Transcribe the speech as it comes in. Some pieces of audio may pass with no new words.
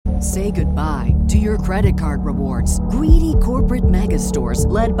Say goodbye to your credit card rewards. Greedy corporate mega stores,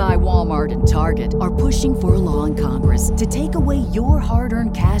 led by Walmart and Target, are pushing for a law in Congress to take away your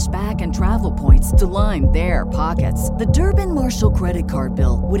hard-earned cash back and travel points to line their pockets. The Durbin-Marshall credit card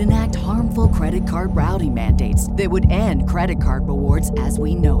bill would enact harmful credit card routing mandates that would end credit card rewards as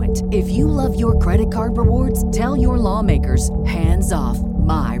we know it. If you love your credit card rewards, tell your lawmakers, hands off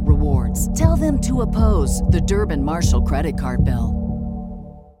my rewards. Tell them to oppose the Durbin-Marshall credit card bill.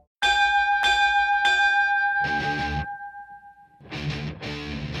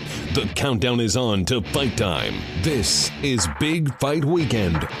 The countdown is on to fight time. This is Big Fight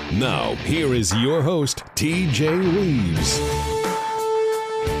Weekend. Now, here is your host, TJ Reeves.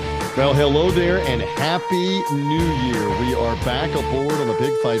 Well, hello there and Happy New Year. We are back aboard on the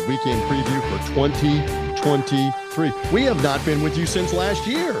Big Fight Weekend preview for 2023. We have not been with you since last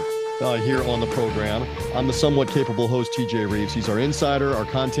year here on the program. I'm the somewhat capable host, TJ Reeves. He's our insider, our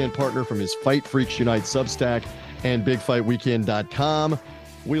content partner from his Fight Freaks Unite Substack and BigFightWeekend.com.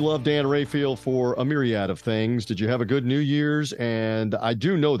 We love Dan Rafael for a myriad of things. Did you have a good New Year's? And I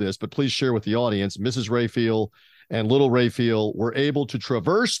do know this, but please share with the audience. Mrs. Rafael and little Rafael were able to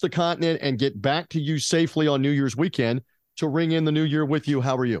traverse the continent and get back to you safely on New Year's weekend to ring in the new year with you.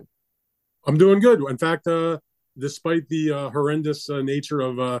 How are you? I'm doing good. In fact, despite the horrendous nature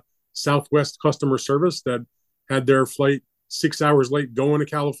of Southwest customer service that had their flight 6 hours late going to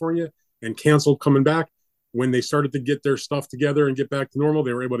California and canceled coming back, when they started to get their stuff together and get back to normal,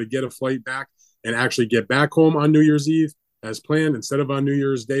 they were able to get a flight back and actually get back home on New Year's Eve as planned instead of on New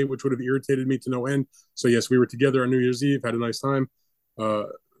Year's Day, which would have irritated me to no end. So yes, we were together on New Year's Eve, had a nice time,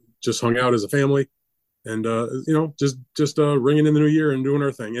 just hung out as a family and, just ringing in the new year and doing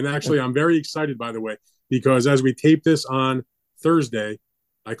our thing. And actually, I'm very excited, by the way, because as we tape this on Thursday,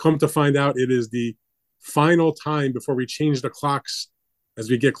 I come to find out it is the final time before we change the clocks as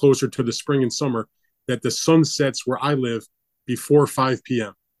we get closer to the spring and summer that the sun sets where I live before 5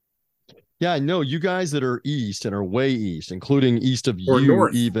 p.m. Yeah, I know you guys that are east and are way east, including east of or you,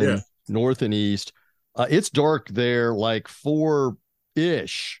 north, even yeah. North and east. It's dark there like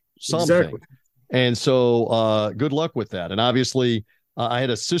 4-ish something. Exactly. And so good luck with that. And obviously, I had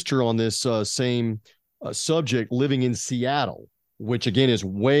a sister on this same subject living in Seattle, which again is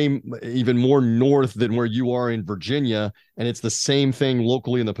way even more north than where you are in Virginia. And it's the same thing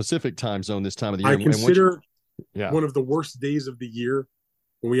locally in the Pacific time zone this time of the year. I consider one of the worst days of the year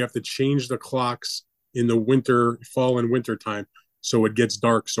when we have to change the clocks in the fall and winter time. So it gets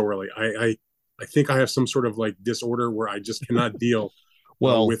dark so early. I think I have some sort of like disorder where I just cannot deal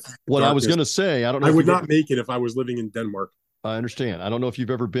with what darkness. I was going to say, I don't know. I would not make it if I was living in Denmark. I understand. I don't know if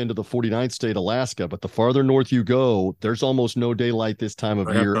you've ever been to the 49th state, Alaska, but the farther north you go, there's almost no daylight this time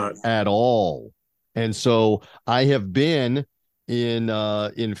of year at all. And so I have been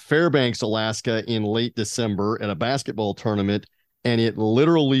in Fairbanks, Alaska in late December at a basketball tournament, and it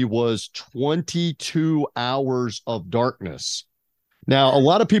literally was 22 hours of darkness. Now, a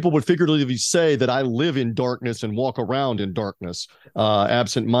lot of people would figuratively say that I live in darkness and walk around in darkness,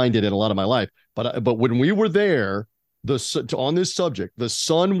 absent-minded in a lot of my life. But when we were there, on this subject, the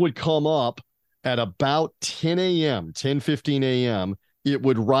sun would come up at about 10 a.m., 10:15 a.m. It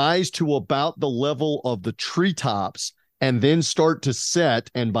would rise to about the level of the treetops and then start to set.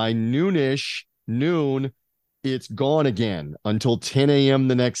 And by noon, it's gone again until 10 a.m.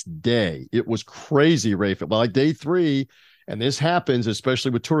 the next day. It was crazy, Rafe. Well, like day 3, and this happens, especially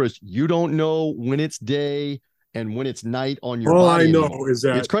with tourists, you don't know when it's day and when it's night on your body. All I know is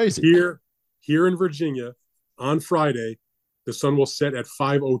that it's crazy. Here in Virginia, on Friday, the sun will set at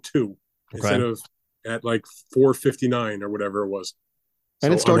 5:02 instead of at like 4:59 or whatever it was.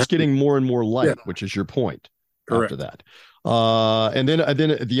 And it starts getting more and more light, which is your point. Correct. After that. And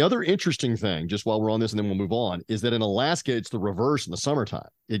then the other interesting thing, just while we're on this and then we'll move on, is that in Alaska, it's the reverse in the summertime.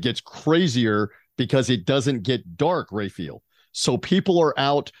 It gets crazier because it doesn't get dark, Rafael. So people are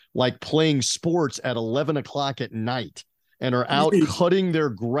out like playing sports at 11 o'clock at night and are out cutting their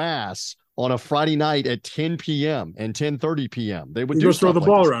grass on a Friday night at 10 p.m. and 10:30 p.m. They would just throw the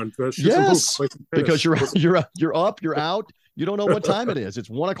ball around. Yes, because you're up, you're out. You don't know what time it is. It's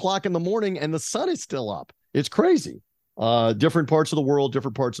 1 o'clock in the morning and the sun is still up. It's crazy. Different parts of the world,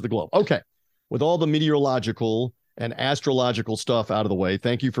 different parts of the globe. Okay, with all the meteorological and astrological stuff out of the way,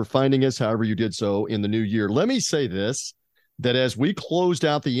 thank you for finding us, however you did so in the new year. Let me say this, that as we closed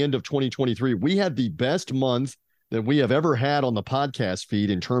out the end of 2023, we had the best month that we have ever had on the podcast feed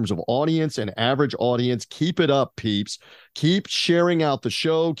in terms of audience and average audience. Keep it up, peeps. Keep sharing out the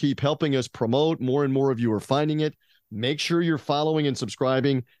show. Keep helping us promote. More and more of you are finding it. Make sure you're following and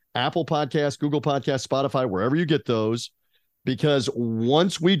subscribing Apple Podcasts, Google Podcasts, Spotify, wherever you get those. Because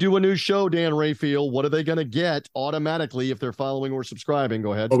once we do a new show, Dan Rayfield, what are they going to get automatically if they're following or subscribing?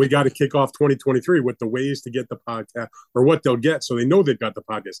 Go ahead. Well, we got to kick off 2023 with the ways to get the podcast, or what they'll get, so they know they've got the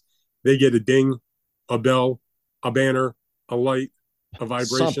podcast. They get a ding, a bell, a banner, a light, a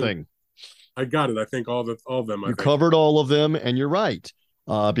vibration. Something. I got it. I think all of them. You covered all of them, and you're right,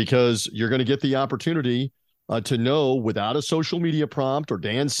 because you're going to get the opportunity to know without a social media prompt or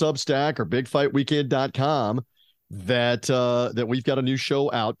Dan's Substack or BigFightWeekend.com that we've got a new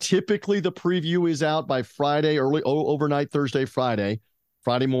show out. Typically, the preview is out by Friday, overnight Thursday, Friday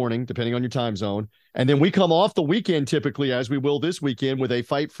morning, depending on your time zone. And then we come off the weekend, typically, as we will this weekend, with a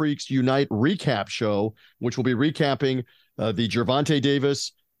Fight Freaks Unite recap show, which will be recapping the Gervonta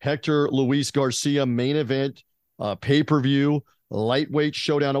Davis, Hector Luis Garcia main event, pay-per-view, lightweight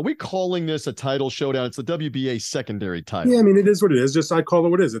showdown. Are we calling this a title showdown? It's the WBA secondary title. Yeah, I mean, it is what it is. Just I call it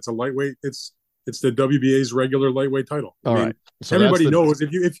what it is. It's a lightweight. It's the WBA's regular lightweight title. All right. So everybody knows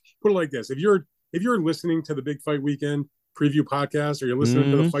if put it like this, if you're listening to the Big Fight Weekend preview podcast, or you're listening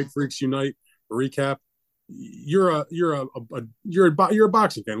to the Fight Freaks Unite recap, you're a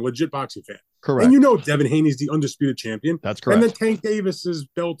boxing fan, legit boxing fan. Correct. And you know Devin Haney's the undisputed champion. That's correct. And then Tank Davis's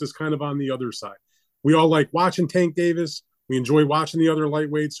belt is kind of on the other side. We all like watching Tank Davis. We enjoy watching the other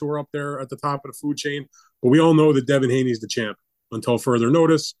lightweights who are up there at the top of the food chain. But we all know that Devin Haney's the champ until further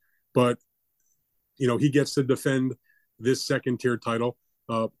notice. But he gets to defend this second-tier title.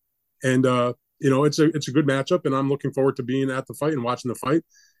 It's a good matchup, and I'm looking forward to being at the fight and watching the fight.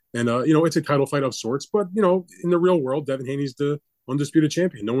 And, it's a title fight of sorts. But, in the real world, Devin Haney's the undisputed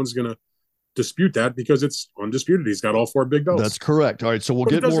champion. No one's going to dispute that because it's undisputed. He's got all 4 big belts. That's correct. All right, so we'll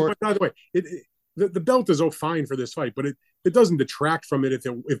get more. By the way, the belt is fine for this fight, but it doesn't detract from it.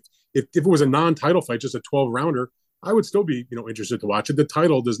 If it was a non-title fight, just a 12-rounder, I would still be interested to watch it. The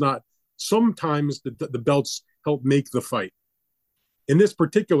title does not. Sometimes the belts help make the fight. In this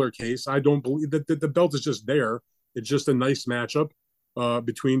particular case, I don't believe that the belt is just there. It's just a nice matchup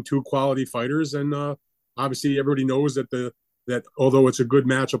between 2 quality fighters, and obviously everybody knows that although it's a good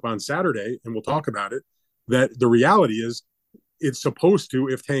matchup on Saturday, and we'll talk about it, that the reality is it's supposed to,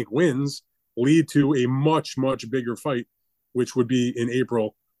 if Tank wins, lead to a much, much bigger fight, which would be in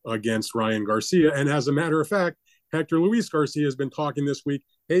April against Ryan Garcia. And as a matter of fact, Hector Luis Garcia has been talking this week,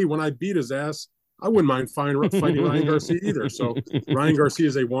 hey, when I beat his ass, I wouldn't mind fighting Ryan Garcia either. So Ryan Garcia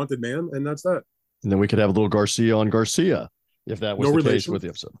is a wanted man, and that's that. And then we could have a little Garcia on Garcia, if that was the case with the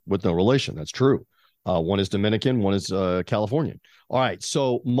episode. With no relation, that's true. One is Dominican, one is Californian. All right,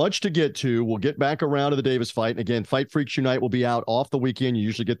 so much to get to. We'll get back around to the Davis fight. And again, Fight Freaks Unite will be out off the weekend. You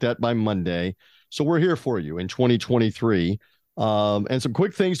usually get that by Monday. So we're here for you in 2023. And some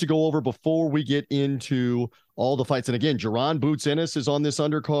quick things to go over before we get into all the fights. And again, Jaron Boots Ennis is on this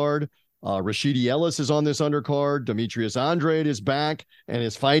undercard. Rashidi Ellis is on this undercard. Demetrius Andrade is back and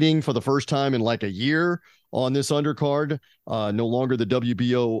is fighting for the first time in like a year on this undercard. No longer the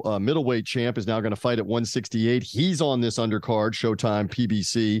WBO middleweight champ, is now going to fight at 168. He's on this undercard, Showtime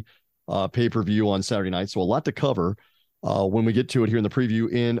PBC pay-per-view on Saturday night. So a lot to cover when we get to it here in the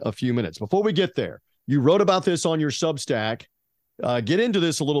preview in a few minutes. Before we get there, you wrote about this on your Substack. Get into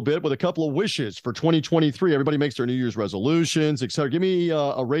this a little bit with a couple of wishes for 2023. Everybody makes their New Year's resolutions, etc. Give me a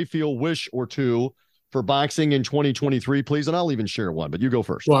Rayfield wish or two for boxing in 2023, please, and I'll even share one. But you go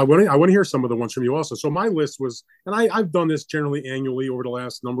first. Well, I want to hear some of the ones from you also. So my list was, and I've done this generally annually over the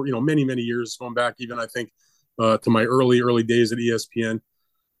last many years, going back even I think to my early days at ESPN.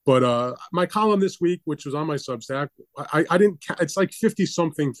 But my column this week, which was on my Substack, I didn't. It's like 50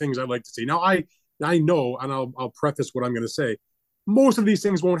 something things I'd like to see. Now I know, and I'll preface what I'm going to say. Most of these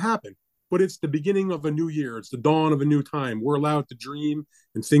things won't happen, but it's the beginning of a new year. It's the dawn of a new time. We're allowed to dream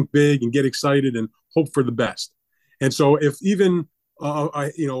and think big and get excited and hope for the best. And so if even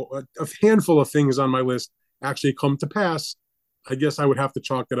a handful of things on my list actually come to pass, I guess I would have to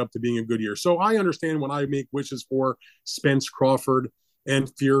chalk that up to being a good year. So I understand when I make wishes for Spence Crawford and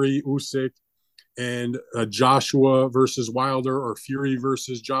Fury Usyk and Joshua versus Wilder, or Fury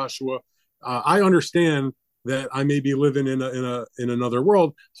versus Joshua. I understand that I may be living in another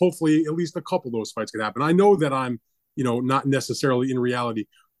world. Hopefully, at least a couple of those fights could happen. I know that I'm, not necessarily in reality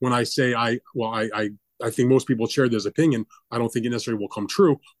when I say I think most people share this opinion. I don't think it necessarily will come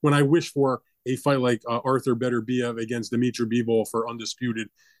true when I wish for a fight like Arthur Beterbiev against Dimitri Bivol for undisputed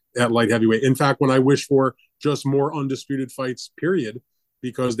at light heavyweight. In fact, when I wish for just more undisputed fights, period,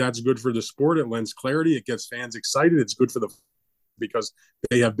 because that's good for the sport. It lends clarity. It gets fans excited. It's good for the because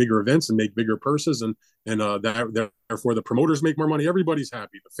they have bigger events and make bigger purses, and therefore the promoters make more money. Everybody's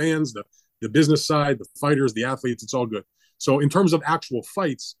happy. The fans, the business side, the fighters, the athletes, it's all good. So in terms of actual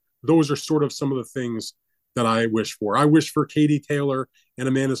fights, those are sort of some of the things that I wish for. I wish for Katie Taylor and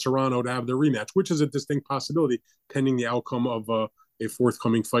Amanda Serrano to have their rematch, which is a distinct possibility pending the outcome of a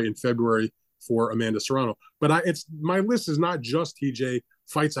forthcoming fight in February for Amanda Serrano. But it's my list is not just TJ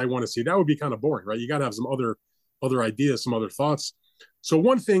fights I want to see. That would be kind of boring, right? You got to have some other ideas, some other thoughts. So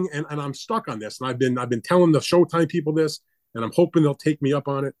one thing, and I'm stuck on this, and I've been telling the Showtime people this, and I'm hoping they'll take me up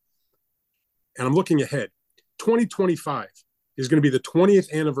on it. And I'm looking ahead. 2025 is going to be the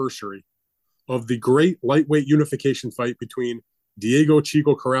 20th anniversary of the great lightweight unification fight between Diego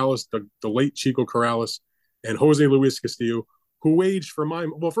Chico Corrales, the late Chico Corrales, and Jose Luis Castillo, who waged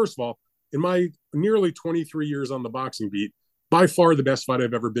first of all, in my nearly 23 years on the boxing beat, by far the best fight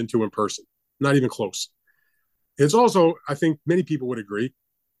I've ever been to in person. Not even close. It's also, I think many people would agree,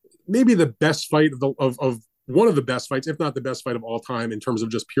 maybe the best fight of one of the best fights, if not the best fight of all time in terms of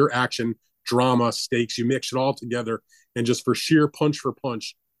just pure action, drama, stakes. You mix it all together and just for sheer punch for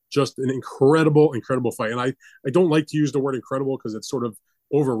punch, just an incredible fight. And I don't like to use the word incredible because it's sort of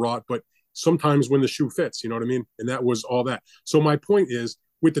overwrought, but sometimes when the shoe fits, you know what I mean? And that was all that. So my point is,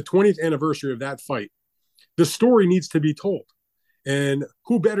 with the 20th anniversary of that fight, the story needs to be told. And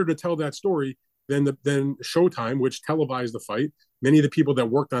who better to tell that story than Showtime, which televised the fight? Many of the people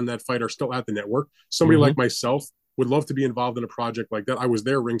that worked on that fight are still at the network. Somebody like myself would love to be involved in a project like that. I was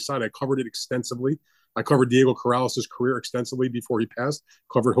there ringside. I covered it extensively. I covered Diego Corrales' career extensively before he passed,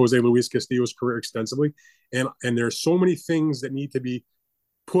 covered Jose Luis Castillo's career extensively. And there's so many things that need to be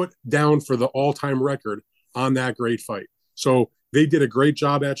put down for the all-time record on that great fight. So they did a great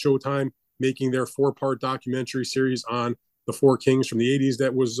job at Showtime making their 4-part documentary series on the Four Kings from the 80s.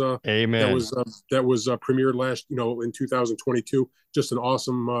 That was premiered last, in 2022. Just an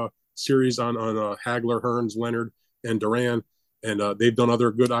awesome series on Hagler, Hearns, Leonard, and Duran. And they've done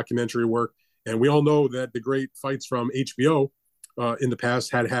other good documentary work. And we all know that the great fights from HBO in the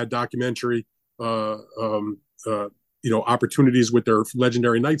past had documentary opportunities with their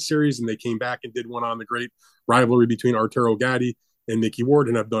Legendary Night series, and they came back and did one on the great rivalry between Arturo Gatti and Mickey Ward,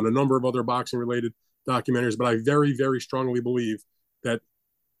 and have done a number of other boxing related documentaries. But I very, very strongly believe that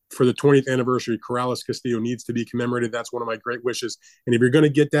for the 20th anniversary, Corrales Castillo needs to be commemorated. That's one of my great wishes. And if you're going to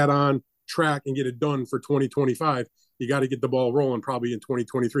get that on track and get it done for 2025, you got to get the ball rolling probably in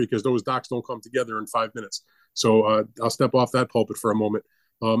 2023, because those docs don't come together in 5 minutes. So I'll step off that pulpit for a moment.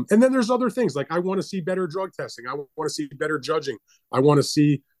 And then there's other things, like I want to see better drug testing. I want to see better judging. I want to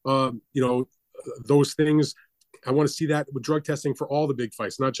see, those things. I want to see that with drug testing for all the big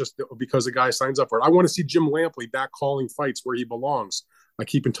fights, not just because a guy signs up for it. I want to see Jim Lampley back calling fights where he belongs. I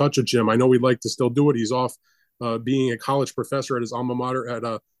keep in touch with Jim. I know he'd like to still do it. He's off being a college professor at his alma mater at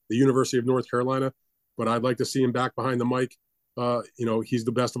the University of North Carolina, but I'd like to see him back behind the mic. He's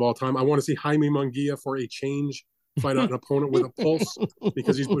the best of all time. I want to see Jaime Munguia for a change fight an opponent with a pulse,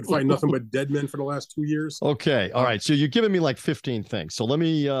 because he's been fighting nothing but dead men for the last 2 years. Okay. All right. So you're giving me like 15 things. So let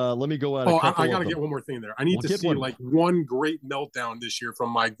me go at I got to get one more thing there. I need to see one great meltdown this year from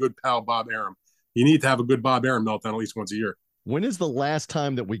my good pal, Bob Arum. You need to have a good Bob Arum meltdown at least once a year. When is the last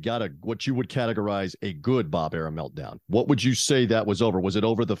time that we got what you would categorize a good Bob Arum meltdown? What would you say that was over? Was it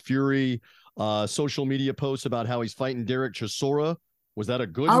over the Fury social media post about how he's fighting Derek Chisora? Was that a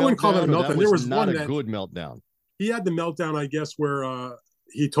good meltdown? I wouldn't call that a meltdown. There was not a good meltdown. He had the meltdown, I guess, where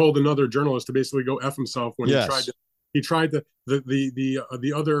he told another journalist to basically go F himself when he tried to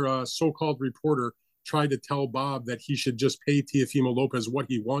the other so-called reporter tried to tell Bob that he should just pay Teofimo Lopez what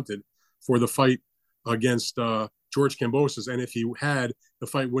he wanted for the fight against George Kambosos. And if he had, the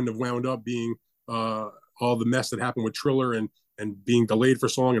fight wouldn't have wound up being all the mess that happened with Triller and being delayed for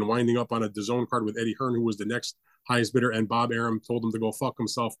so long and winding up on a DAZN card with Eddie Hearn, who was the next highest bidder. And Bob Arum told him to go fuck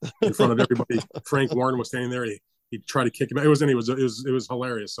himself in front of everybody. Frank Warren was standing there. He tried to kick him. It was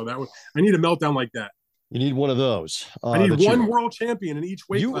hilarious. So I need a meltdown like that. You need one of those. I need one world champion in each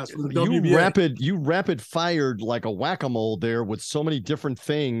weight class from the WBA. You rapid fired like a whack-a-mole there with so many different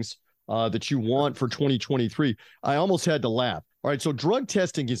things that you want for 2023. I almost had to laugh. All right, so drug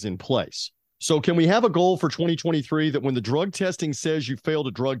testing is in place. So can we have a goal for 2023 that when the drug testing says you failed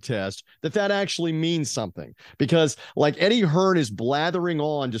a drug test, that actually means something? Because like Eddie Hearn is blathering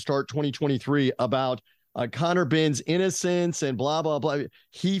on to start 2023 about Conor Benn's innocence and blah, blah, blah.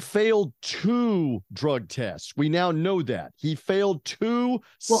 He failed 2 drug tests. We now know that. He failed 2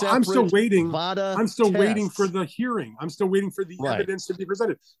 separate I'm still waiting. VADA I'm still tests. waiting for the hearing. I'm still waiting for the evidence to be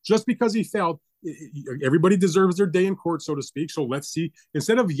presented. Just because he failed, everybody deserves their day in court, so to speak. So let's see.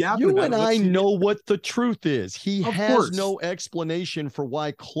 Instead of yapping you and I know what the truth is. He has no explanation for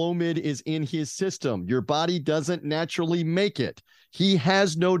why Clomid is in his system. Your body doesn't naturally make it. He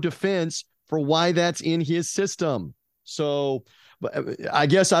has no defense for why that's in his system. So I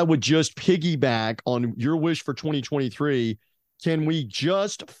guess I would just piggyback on your wish for 2023. Can we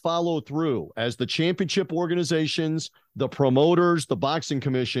just follow through as the championship organizations, the promoters, the boxing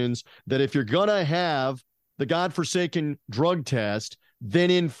commissions, that if you're going to have the godforsaken drug test, then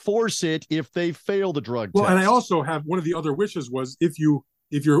enforce it if they fail the drug test? And I also have one of the other wishes was if you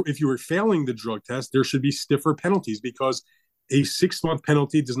were failing the drug test, there should be stiffer penalties, because a 6-month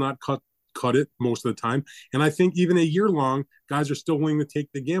penalty does not cut it most of the time. And I think even a year long, guys are still willing to take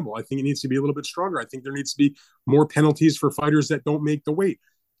the gamble. I think it needs to be a little bit stronger. I think there needs to be more penalties for fighters that don't make the weight.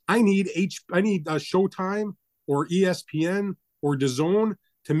 I need Showtime or ESPN or DAZN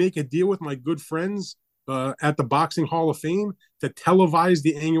to make a deal with my good friends at the Boxing Hall of Fame to televise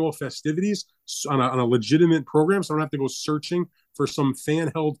the annual festivities on a legitimate program, so I don't have to go searching for some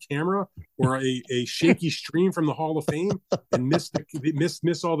fan-held camera or a shaky stream from the Hall of Fame and miss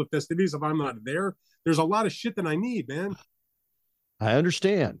all the festivities if I'm not there. There's a lot of shit that I need, man. I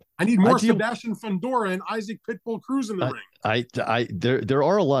understand. I need more Sebastian Fundora and Isaac Pitbull Cruz in the ring. There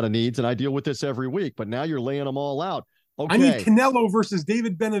are a lot of needs, and I deal with this every week, but now you're laying them all out. Okay. I need Canelo versus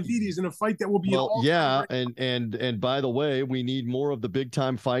David Benavidez in a fight that will be and by the way, we need more of the big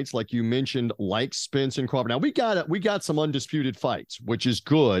time fights like you mentioned, like Spence and Crawford. Now we got some undisputed fights, which is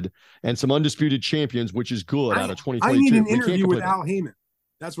good, and some undisputed champions, which is good out of 2022. I need an interview with Al Heyman.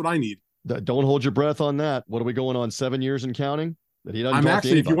 That's what I need. Don't hold your breath on that. What are we going on, 7 years in counting? That he doesn't. I'm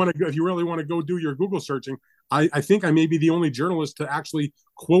actually, if you really want to go do your Google searching, I think I may be the only journalist to actually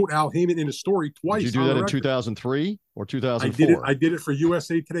quote Al Heyman in a story twice. Did you do that in 2003 or 2004? I did it for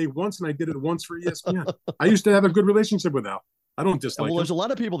USA Today once, and I did it once for ESPN. I used to have a good relationship with Al. I don't dislike him. There's a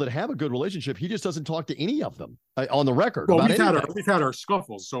lot of people that have a good relationship. He just doesn't talk to any of them on the record. Well, we've had our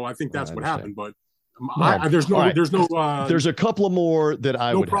scuffles, so I think that's what happened. But there's a couple of more that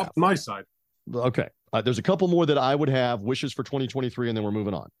I would have. No problem on my side. Okay. There's a couple more that I would have wishes for 2023, and then we're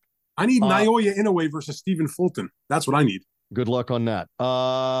moving on. I need Naoya Inoue versus Stephen Fulton. That's what I need. Good luck on that.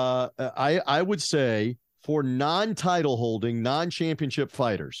 I would say for non-title holding, non-championship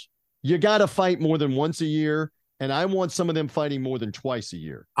fighters, you got to fight more than once a year, and I want some of them fighting more than twice a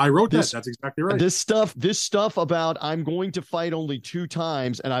year. I wrote that. That's exactly right. This stuff about I'm going to fight only 2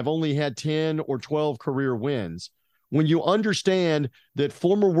 times, and I've only had 10 or 12 career wins. When you understand that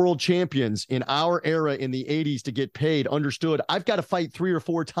former world champions in our era in the 80s to get paid understood, I've got to fight 3 or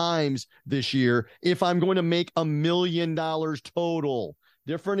 4 times this year if I'm going to make $1 million total.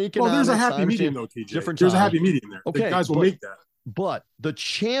 Different economics. Well, there's a happy medium though, TJ. There's a happy medium there. Okay, the guys will make that. But the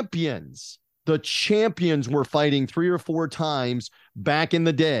champions were fighting 3 or 4 times back in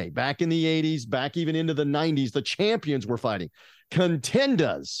the day, back in the 80s, back even into the 90s. The champions were fighting.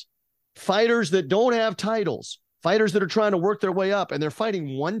 Contenders, fighters that don't have titles, fighters that are trying to work their way up, and they're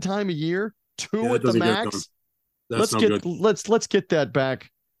fighting 1 time a year, 2 at the max. Let's get that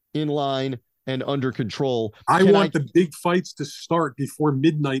back in line and under control. I want the big fights to start before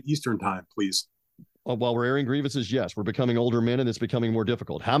midnight Eastern time, please. While we're airing grievances, yes, we're becoming older men, and it's becoming more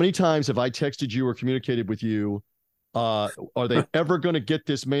difficult. How many times have I texted you or communicated with you? Are they ever going to get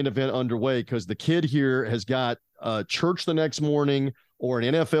this main event underway? Because the kid here has got church the next morning or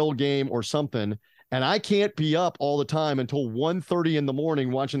an NFL game or something. And I can't be up all the time until 1:30 in the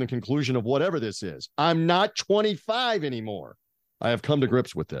morning watching the conclusion of whatever this is. I'm not 25 anymore. I have come to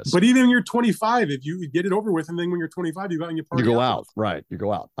grips with this. But even when you're 25, if you get it over with, and then when you're 25, you go out and you party. You go out, right? You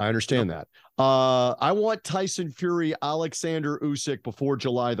go out. I understand that. I want Tyson Fury, Alexander Usyk before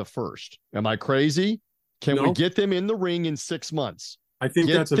July the 1st. Am I crazy? Can we get them in the ring in 6 months? I think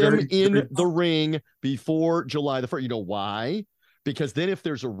get them in the ring before July the 1st. You know why? Because then if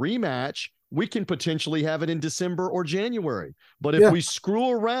there's a rematch, we can potentially have it in December or January. But if we screw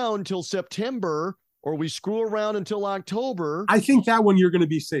around till September or we screw around until October. I think that one you're going to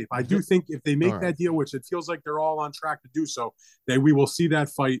be safe. I do think if they make that deal, which it feels like they're all on track to do so, that we will see that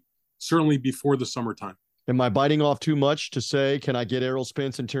fight certainly before the summertime. Am I biting off too much to say, can I get Errol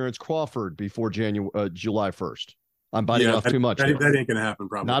Spence and Terrence Crawford before July 1st? I'm biting off too much. That ain't going to happen,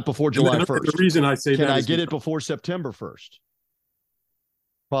 probably. Not before July 1st. The reason I say can I get it before September 1st?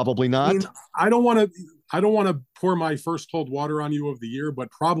 Probably not. I mean, I don't want to pour my first cold water on you of the year, but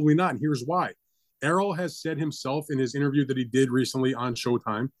probably not. And here's why. Errol has said himself in his interview that he did recently on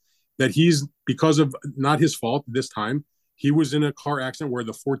Showtime that he's, because of not his fault this time, he was in a car accident where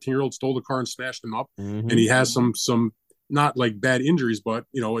the 14-year-old stole the car and smashed him up. Mm-hmm. And he has some not like bad injuries, but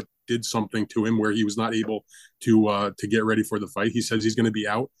it did something to him where he was not able to get ready for the fight. He says he's going to be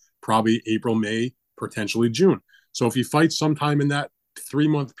out probably April, May, potentially June. So if he fights sometime in that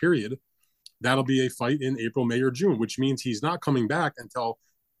 3-month period, that'll be a fight in April, May, or June, which means he's not coming back until,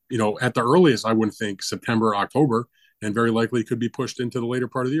 at the earliest, I wouldn't think September, October. and very likely could be pushed into the later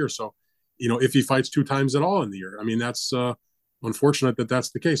part of the year. So, if he fights 2 times at all in the year, I mean, that's unfortunate that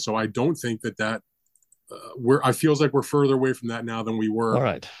that's the case. So I don't think that I feels like we're further away from that now than we were. All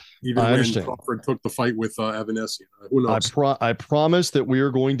right. Even when Crawford took the fight with Evanessi. Who knows? I promise that we are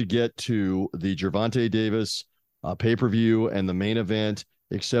going to get to the Gervonta Davis pay-per-view and the main event,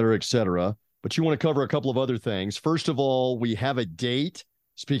 et cetera, et cetera. But you want to cover a couple of other things. First of all, we have a date.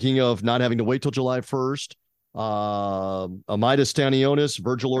 Speaking of not having to wait till July 1st, Amida Stanionis,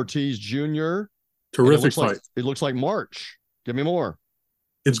 Virgil Ortiz Jr. Terrific fight. It looks like March. Give me more.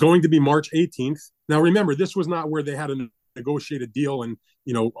 It's going to be March 18th. Now, remember, this was not where they had a negotiated deal and,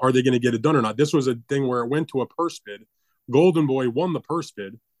 are they going to get it done or not? This was a thing where it went to a purse bid. Golden Boy won the purse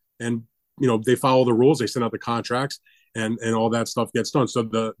bid, and, they follow the rules. They send out the contracts, and all that stuff gets done. So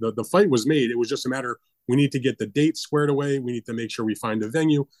the fight was made. It was just a matter, we need to get the date squared away. We need to make sure we find a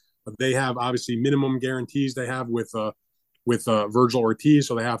venue. They have, obviously, minimum guarantees they have with Virgil Ortiz,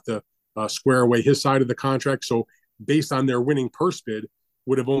 so they have to square away his side of the contract. So based on their winning purse bid,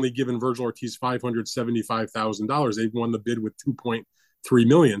 would have only given Virgil Ortiz $575,000. They've won the bid with $2.3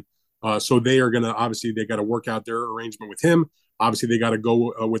 million. So they are going to, obviously, they got to work out their arrangement with him. Obviously, they got to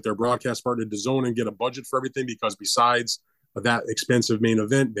go with their broadcast partner, DAZN, and get a budget for everything, because besides that expensive main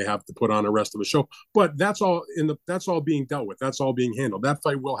event, they have to put on the rest of the show. But that's all being dealt with. That's all being handled. That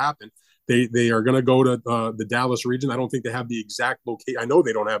fight will happen. They are going to go to the Dallas region. I don't think they have the exact location. I know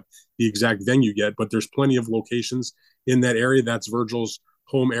they don't have the exact venue yet, but there's plenty of locations in that area. That's Virgil's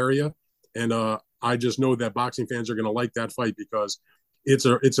home area, and I just know that boxing fans are going to like that fight, because it's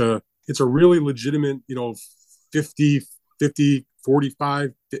a really legitimate 50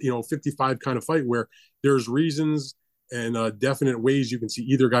 45 55 kind of fight where there's reasons and definite ways you can see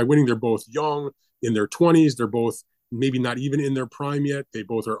either guy winning. They're both young, in their 20s. They're both maybe not even in their prime yet. They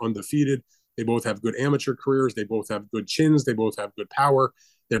both are undefeated. They both have good amateur careers. They both have good chins. They both have good power.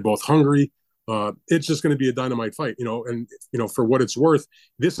 They're both hungry. It's just going to be a dynamite fight, and for what it's worth,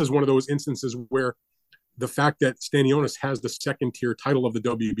 this is one of those instances where the fact that Stanionis has the second tier title of the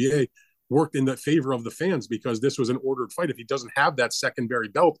WBA worked in the favor of the fans, because this was an ordered fight. If he doesn't have that secondary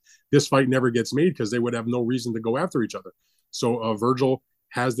belt, this fight never gets made, because they would have no reason to go after each other. So Virgil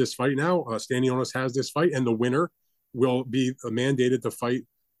has this fight now. Stanionis has this fight, and the winner will be mandated to fight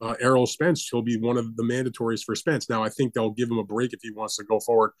Errol Spence. He'll be one of the mandatories for Spence. Now, I think they'll give him a break if he wants to go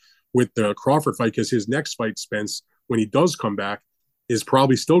forward with the Crawford fight, because his next fight, Spence, when he does come back, is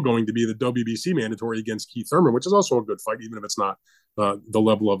probably still going to be the WBC mandatory against Keith Thurman, which is also a good fight, even if it's not the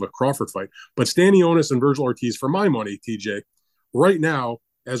level of a Crawford fight. But Stanionis and Virgil Ortiz, for my money, TJ, right now,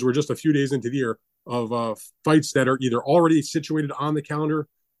 as we're just a few days into the year, of fights that are either already situated on the calendar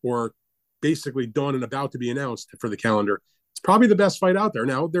or basically done and about to be announced for the calendar, it's probably the best fight out there.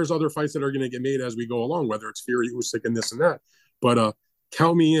 Now, there's other fights that are going to get made as we go along, whether it's Fury, Usyk, and this and that. But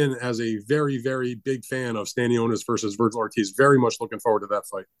count me in as a very, very big fan of Stanionis versus Virgil Ortiz. Very much looking forward to that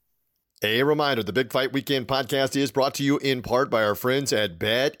fight. A reminder, the Big Fight Weekend podcast is brought to you in part by our friends at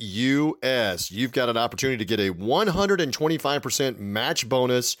BetUS. You've got an opportunity to get a 125% match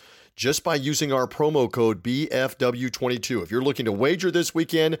bonus just by using our promo code BFW22. If you're looking to wager this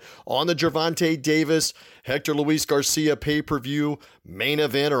weekend on the Gervonta Davis, Hector Luis Garcia pay-per-view, main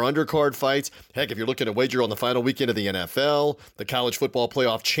event, or undercard fights, heck, if you're looking to wager on the final weekend of the NFL, the college football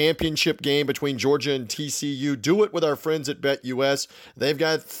playoff championship game between Georgia and TCU, do it with our friends at BetUS. They've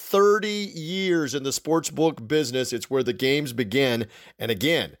got 30 years in the sportsbook business. It's where the games begin. And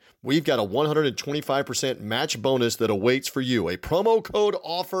again, we've got a 125% match bonus that awaits for you. A promo code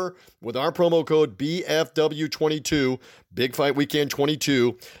offer with our promo code BFW22, Big Fight Weekend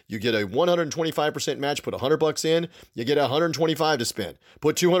 22. You get a 125% match. Put $100 in, you get $125 to spend.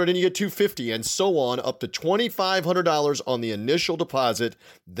 Put $200 in, you get $250, and so on, up to $2,500 on the initial deposit.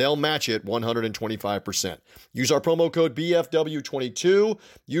 They'll match it 125%. Use our promo code BFW22.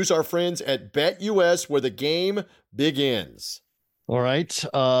 Use our friends at BetUS, where the game begins. All right.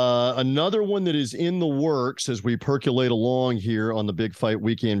 Another one that is in the works as we percolate along here on the Big Fight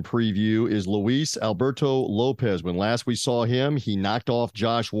Weekend preview is Luis Alberto Lopez. When last we saw him, he knocked off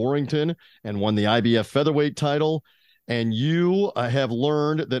Josh Warrington and won the IBF featherweight title. And you have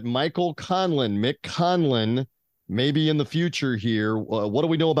learned that Mick Conlan, may be in the future here. What do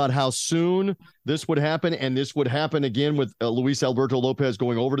we know about how soon this would happen? And this would happen again with Luis Alberto Lopez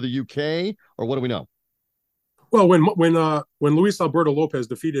going over to the UK, or what do we know? Well, when Luis Alberto Lopez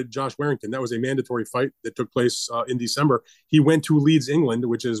defeated Josh Warrington, that was a mandatory fight that took place in December. He went to Leeds, England,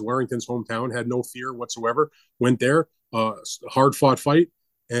 which is Warrington's hometown, had no fear whatsoever, went there, hard-fought fight,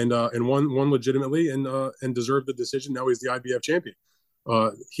 and won legitimately and deserved the decision. Now he's the IBF champion.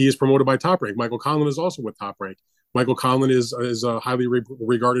 He is promoted by Top Rank. Michael Conlan is also with Top Rank. Michael Conlan is a highly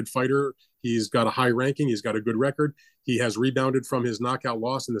regarded fighter. He's got a high ranking. He's got a good record. He has rebounded from his knockout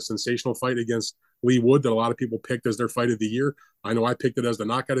loss in the sensational fight against Lee Wood that a lot of people picked as their fight of the year. I know I picked it as the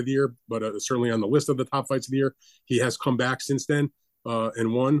knockout of the year, but certainly on the list of the top fights of the year. He has come back since then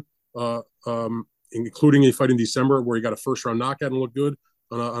and won, including a fight in December where he got a first-round knockout and looked good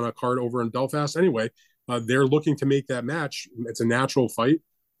on a card over in Belfast. Anyway, they're looking to make that match. It's a natural fight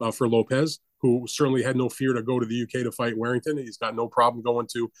for Lopez, who certainly had no fear to go to the UK to fight Warrington. He's got no problem going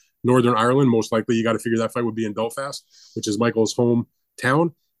to Northern Ireland. Most likely, you got to figure that fight would be in Belfast, which is Michael's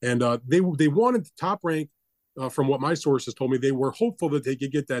hometown. And they wanted the Top Rank, from what my sources told me, they were hopeful that they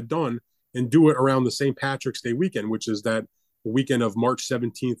could get that done and do it around the St. Patrick's Day weekend, which is that weekend of March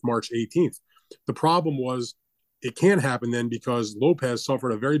 17th, March 18th. The problem was it can't happen then because Lopez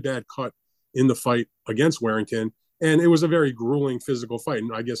suffered a very bad cut in the fight against Warrington. And it was a very grueling physical fight.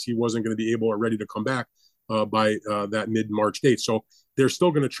 And I guess he wasn't going to be able or ready to come back by that mid-March date. So they're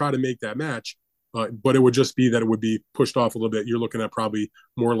still going to try to make that match. But it would just be that it would be pushed off a little bit. You're looking at probably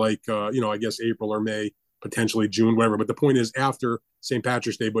more like, I guess April or May, potentially June, whatever. But the point is after St.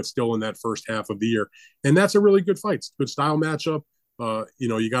 Patrick's Day, but still in that first half of the year. And that's a really good fight. It's a good style matchup.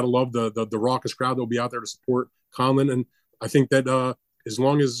 You got to love the raucous crowd that will be out there to support Conlan. And I think that as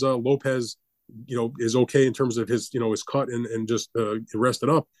long as Lopez is okay in terms of his cut and just rested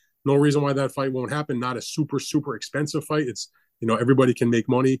up. No reason why that fight won't happen. Not a super, super expensive fight. It's, everybody can make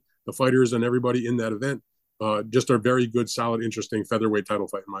money, the fighters and everybody in that event. Just a very good, solid, interesting featherweight title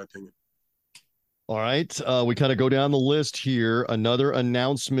fight, in my opinion. All right. We kind of go down the list here. Another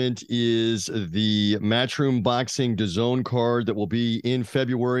announcement is the Matchroom Boxing DAZN card that will be in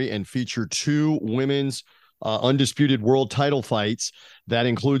February and feature 2 women's undisputed world title fights. That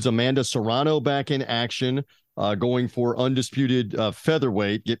includes Amanda Serrano back in action, going for undisputed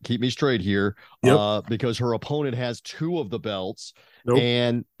featherweight. Keep me straight here, because her opponent has 2 of the belts. Nope.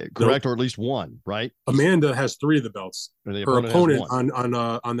 And correct, or at least 1, right? Amanda has 3 of the belts. Her opponent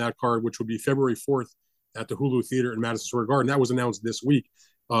on that card, which will be February 4th at the Hulu Theater in Madison Square Garden, that was announced this week.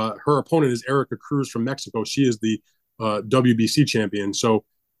 Her opponent is Erica Cruz from Mexico. She is the WBC champion. So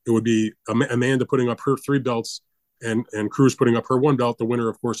it would be Amanda putting up her 3 belts and Cruz putting up her 1 belt, the winner,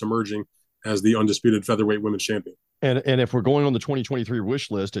 of course, emerging as the undisputed featherweight women's champion. And if we're going on the 2023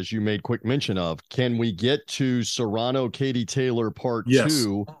 wish list, as you made quick mention of, can we get to Serrano, Katie Taylor part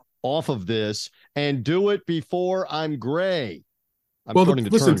 2 off of this and do it before I'm gray?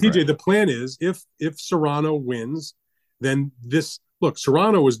 Listen, TJ, the plan is if Serrano wins, then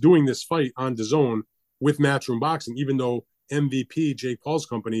Serrano is doing this fight on DAZN with Matchroom Boxing, even though MVP, Jake Paul's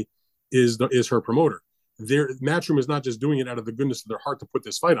company, is her promoter. Matchroom is not just doing it out of the goodness of their heart to put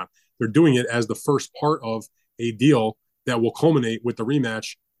this fight on. They're doing it as the first part of a deal that will culminate with the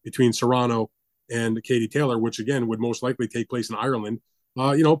rematch between Serrano and Katie Taylor, which again would most likely take place in Ireland,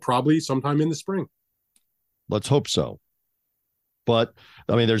 probably sometime in the spring. Let's hope so. But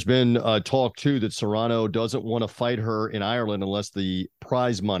I mean, there's been talk too that Serrano doesn't want to fight her in Ireland unless the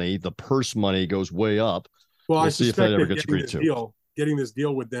prize money, the purse money, goes way up. Well, I suspect that ever gets agreed to. Getting this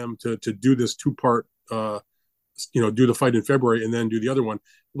deal with them to do this 2-part, do the fight in February and then do the other one.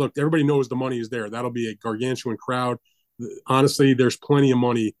 Look, everybody knows the money is there. That'll be a gargantuan crowd. Honestly, there's plenty of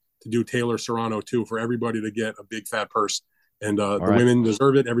money to do Taylor Serrano too, for everybody to get a big fat purse. And women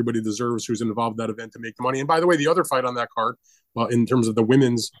deserve it. Everybody deserves who's involved in that event to make the money. And by the way, the other fight on that card, in terms of the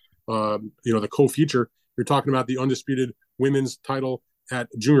women's, the co-feature, you're talking about the undisputed women's title at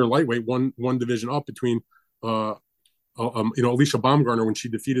junior lightweight, one division up between, Alicia Baumgartner when she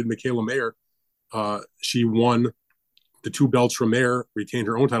defeated Michaela Mayer. She won the 2 belts from Mayer, retained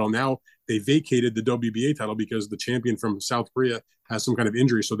her own title. Now they vacated the WBA title because the champion from South Korea has some kind of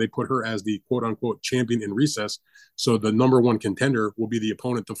injury. So they put her as the quote unquote champion in recess. So the number 1 contender will be the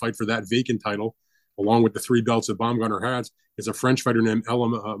opponent to fight for that vacant title, along with the 3 belts that Baumgartner has. It's a French fighter named Ella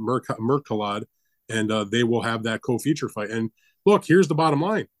Mercalade, and they will have that co-feature fight. And look, here's the bottom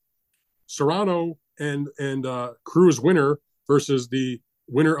line. Serrano and Cruz winner versus the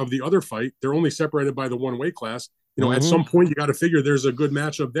winner of the other fight, they're only separated by the 1 weight class. At some point, you got to figure there's a good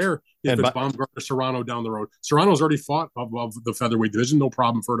matchup there if it's Baumgartner Serrano down the road. Serrano's already fought above the featherweight division. No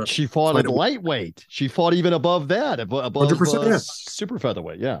problem for her. She fought at lightweight. She fought even above that, above 100%, super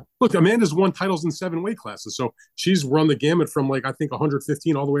featherweight. Yeah. Look, Amanda's won titles in 7 weight classes. So she's run the gamut from I think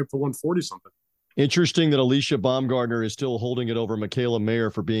 115 all the way up to 140 something. Interesting that Alicia Baumgartner is still holding it over Michaela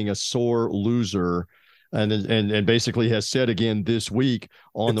Mayer for being a sore loser. And basically has said again this week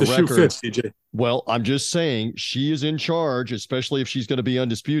on the record. Shoe fits, DJ. Well, I'm just saying she is in charge, especially if she's going to be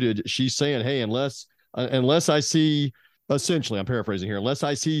undisputed. She's saying, hey, unless I see Essentially, I'm paraphrasing here. Unless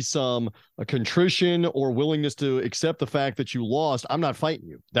I see some contrition or willingness to accept the fact that you lost, I'm not fighting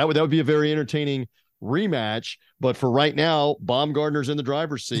you. That would be a very entertaining rematch. But for right now, Baumgartner's in the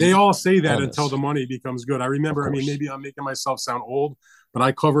driver's seat. They all say that until the money becomes good. I remember, I mean, maybe I'm making myself sound old, but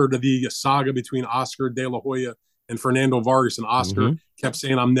I covered the saga between Oscar De La Hoya and Fernando Vargas, and Oscar kept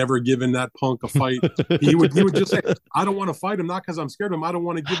saying, "I'm never giving that punk a fight." he would just say, "I don't want to fight him, not because I'm scared of him. I don't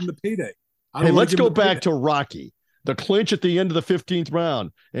want to give him the payday." Hey, let's go back to Rocky. The clinch at the end of the 15th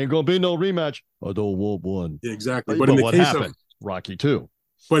round. Ain't gonna be no rematch. I don't want one. Yeah, exactly. But in the what case happened? of Rocky too.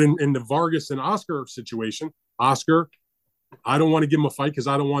 But in the Vargas and Oscar situation, Oscar, I don't want to give him a fight because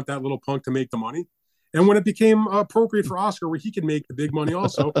I don't want that little punk to make the money. And when it became appropriate for Oscar, where he could make the big money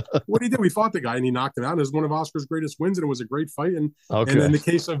also, what he did, we fought the guy and he knocked him out. It was one of Oscar's greatest wins, and it was a great fight. And in the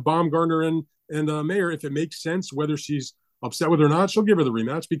case of Baumgartner and Mayer, if it makes sense, whether she's upset with her or not, she'll give her the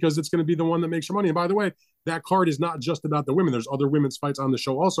rematch because it's going to be the one that makes her money. And by the way, that card is not just about the women. There's other women's fights on the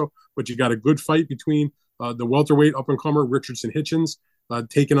show also, but you got a good fight between the welterweight up-and-comer Richardson Hitchens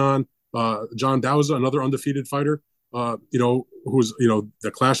taking on John Dowza, another undefeated fighter, who's,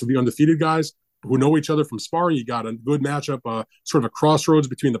 the clash of the undefeated guys who know each other from sparring. You got a good matchup, sort of a crossroads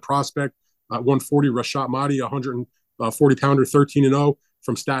between the prospect, 140 Rashad Mahdi, 140-pounder, 13-0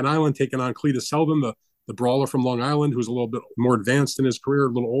 from Staten Island, taking on Cletus Seldon, the brawler from Long Island, who's a little bit more advanced in his career,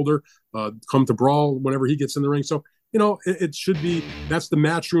 a little older, come to brawl whenever he gets in the ring. So, it should be, that's the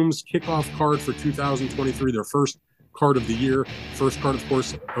Matchroom's kickoff card for 2023, their first card of the year, first card, of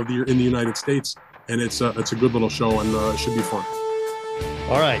course, of the year in the United States. And it's a good little show, and it should be fun.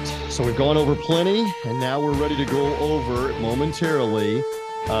 All right, so we've gone over plenty, and now we're ready to go over momentarily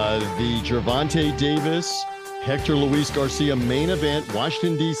the Gervonta Davis, Hector Luis Garcia main event,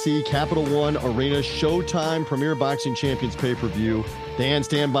 Washington, D.C., Capital One Arena, Showtime, Premier Boxing Champions pay-per-view. Dan,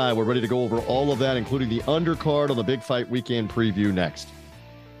 stand by. We're ready to go over all of that, including the undercard on the Big Fight Weekend preview next.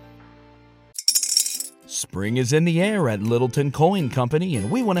 Spring is in the air at Littleton Coin Company,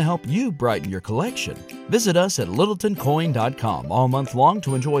 and we want to help you brighten your collection. Visit us at littletoncoin.com all month long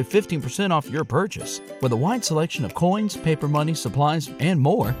to enjoy 15% off your purchase. With a wide selection of coins, paper money, supplies, and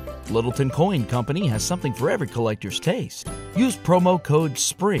more, Littleton Coin Company has something for every collector's taste. Use promo code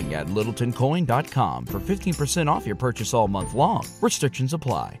SPRING at littletoncoin.com for 15% off your purchase all month long. Restrictions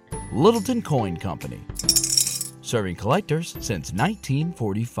apply. Littleton Coin Company. Serving collectors since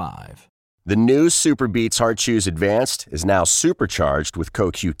 1945. The new Super Beats Heart Chews Advanced is now supercharged with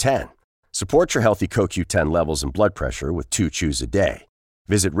CoQ10. Support your healthy CoQ10 levels and blood pressure with 2 chews a day.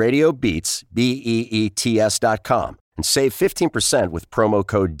 Visit RadioBeats, BEETS.com and save 15% with promo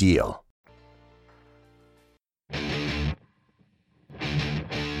code DEAL.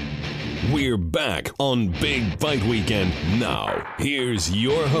 We're back on Big Fight Weekend. Now, here's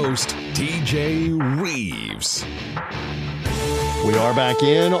your host, TJ Reeves. We are back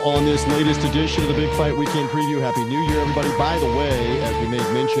in on this latest edition of the Big Fight Weekend preview. Happy New Year, everybody. By the way, as we made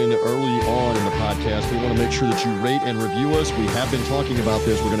mention early on in the podcast, we want to make sure that you rate and review us. We have been talking about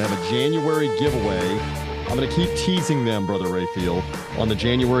this. We're going to have a January giveaway. I'm going to keep teasing them, Brother Rayfield, on the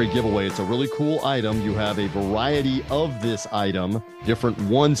January giveaway. It's a really cool item. You have a variety of this item, different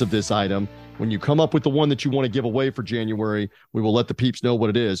ones of this item. When you come up with the one that you want to give away for January, we will let the peeps know what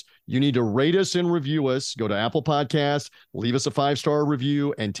it is. You need to rate us and review us. Go to Apple Podcasts, leave us a 5-star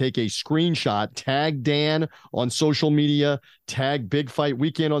review, and take a screenshot. Tag Dan on social media. Tag Big Fight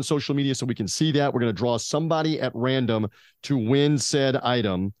Weekend on social media so we can see that. We're going to draw somebody at random to win said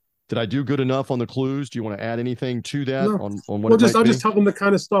item. Did I do good enough on the clues? Do you want to add anything to that? No. On what I'll just tell them the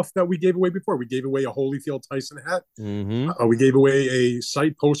kind of stuff that we gave away before. We gave away a Holyfield Tyson hat. Mm-hmm. We gave away a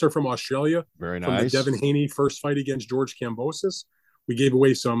site poster from Australia. Very nice. From the Devin Haney first fight against George Kambosos. We gave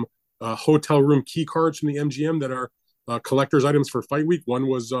away some hotel room key cards from the MGM that are collector's items for fight week. One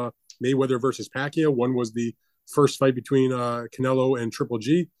was Mayweather versus Pacquiao. One was the first fight between Canelo and Triple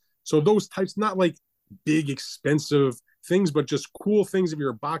G. So those types, not like big, expensive things, but just cool things. If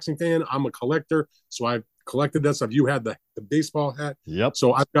you're a boxing fan, I'm a collector, so I've collected that stuff. You had the baseball hat. Yep.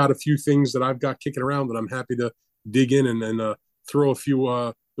 So I've got a few things that I've got kicking around that I'm happy to dig in and throw a few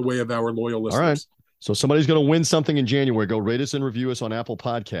the way of our loyal listeners. All right. So somebody's going to win something in January. Go rate us and review us on Apple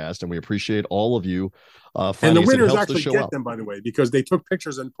Podcast, and we appreciate all of you. And the winners actually get them, by the way, because they took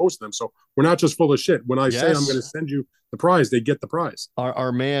pictures and posted them. So we're not just full of shit. When I say I'm going to send you the prize, they get the prize.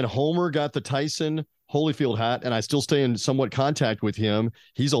 Our man Homer got the Tyson Holyfield hat, and I still stay in somewhat contact with him.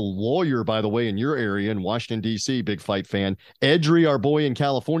 He's a lawyer, by the way, in your area in Washington, D.C., big fight fan. Edry, our boy in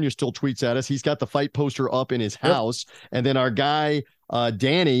California, still tweets at us. He's got the fight poster up in his house. And then our guy,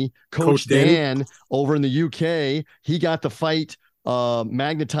 Danny, Coach Dan, over in the UK, he got the fight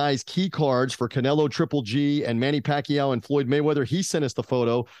magnetized key cards for Canelo Triple G and Manny Pacquiao and Floyd Mayweather. He sent us the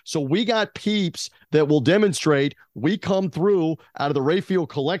photo. So we got peeps that will demonstrate we come through out of the Rayfield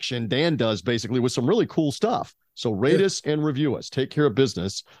collection. Dan does basically with some really cool stuff. So rate us and review us. Take care of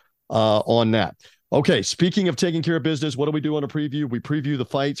business on that. Okay, speaking of taking care of business, what do we do on a preview? We preview the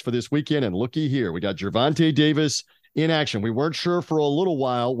fights for this weekend, and looky here. We got Gervonta Davis in action. We weren't sure for a little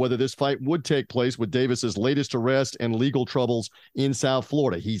while whether this fight would take place with Davis's latest arrest and legal troubles in South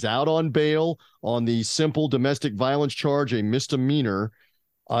Florida. He's out on bail on the simple domestic violence charge, a misdemeanor.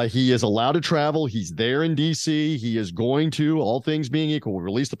 He is allowed to travel. He's there in D.C. He is going to, all things being equal, we'll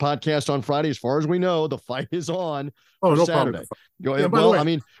release the podcast on Friday. As far as we know, the fight is on no Saturday. Well, I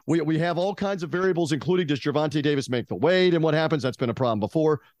mean, we have all kinds of variables, including does Gervonta Davis make the weight and what happens? That's been a problem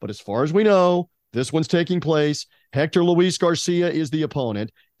before. But as far as we know, this one's taking place. Hector Luis Garcia is the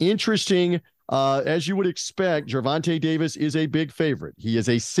opponent. Interesting, as you would expect, Gervonta Davis is a big favorite. He is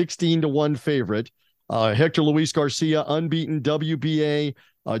a 16-1 favorite. Hector Luis Garcia, unbeaten WBA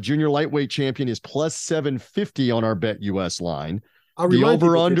junior lightweight champion, is plus 750 on our Bet US line. The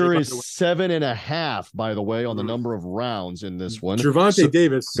over-under is 7.5, by the way, on the number of rounds in this one. Gervonta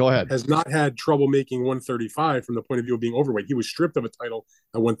Davis go ahead. Has not had trouble making 135 from the point of view of being overweight. He was stripped of a title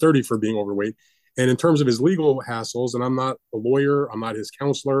at 130 for being overweight. And in terms of his legal hassles, and I'm not a lawyer, I'm not his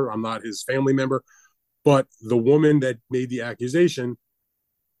counselor, I'm not his family member, but the woman that made the accusation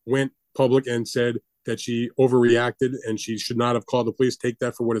went public and said that she overreacted and she should not have called the police. Take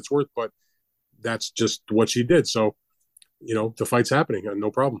that for what it's worth, but that's just what she did. So, the fight's happening, no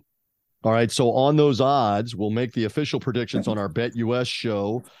problem. All right, so on those odds, we'll make the official predictions on our Bet US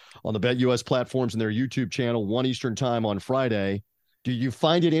show on the Bet US platforms and their YouTube channel, 1 Eastern time on Friday. Do you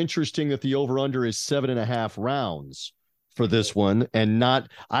find it interesting that the over-under is 7.5 rounds for this one and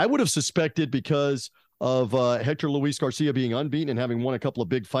not – I would have suspected because of Hector Luis Garcia being unbeaten and having won a couple of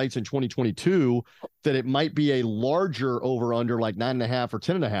big fights in 2022 that it might be a larger over-under like 9.5 or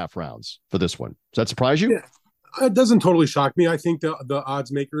 10.5 rounds for this one. Does that surprise you? Yeah. It doesn't totally shock me. I think the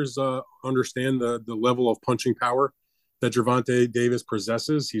odds makers understand the level of punching power that Gervonta Davis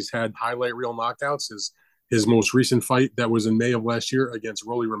possesses. He's had highlight reel knockouts. His most recent fight that was in May of last year against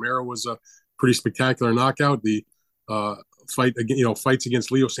Rolly Romero was a pretty spectacular knockout. The fights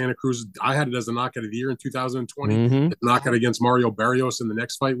against Leo Santa Cruz, I had it as the knockout of the year in 2020. Mm-hmm. The knockout against Mario Barrios in the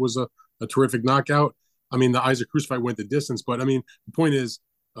next fight was a terrific knockout. I mean, the Isaac Cruz fight went the distance, but I mean, the point is,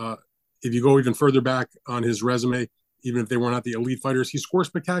 if you go even further back on his resume, even if they were not the elite fighters, he scores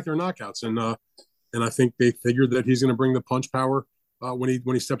spectacular knockouts. And I think they figured that he's going to bring the punch power when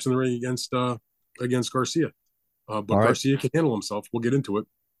he steps in the ring against Garcia. But right. Garcia can handle himself. We'll get into it.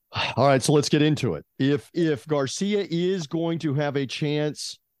 All right, so let's get into it. If Garcia is going to have a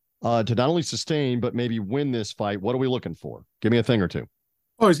chance to not only sustain but maybe win this fight, what are we looking for? Give me a thing or two.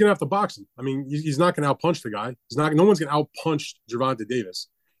 Oh, he's going to have to box him. I mean, he's not going to outpunch the guy. No one's going to outpunch Gervonta Davis.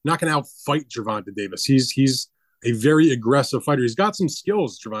 Not going to outfight Gervonta Davis. He's a very aggressive fighter. He's got some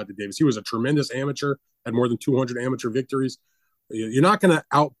skills, Gervonta Davis. He was a tremendous amateur, had more than 200 amateur victories. You're not going to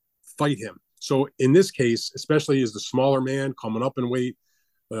outfight him. So in this case, especially as the smaller man coming up in weight,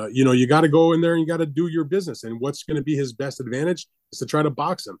 you got to go in there and you got to do your business. And what's going to be his best advantage is to try to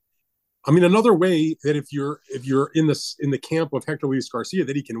box him. I mean, another way that if you're in the camp of Hector Luis Garcia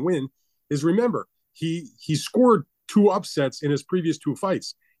that he can win is, remember, he scored 2 upsets in his previous 2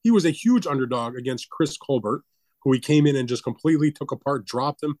 fights. He was a huge underdog against Chris Colbert, who he came in and just completely took apart,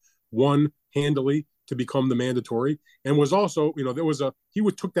 dropped him, won handily to become the mandatory, and was also,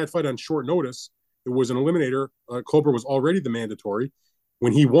 took that fight on short notice. It was an eliminator. Colbert was already the mandatory.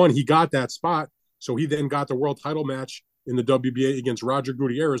 When he won, he got that spot. So he then got the world title match in the WBA against Roger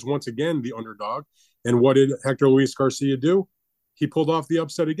Gutierrez, once again the underdog. And what did Hector Luis Garcia do? He pulled off the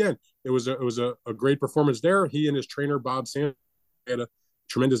upset again. It was a great performance there. He and his trainer Bob Sanders had a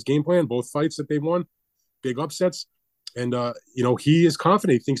tremendous game plan. Both fights that they won, big upsets. And he is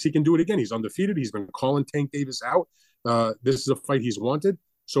confident. He thinks he can do it again. He's undefeated. He's been calling Tank Davis out. This is a fight he's wanted.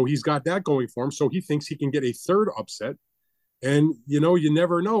 So he's got that going for him. So he thinks he can get a 3rd upset. And, you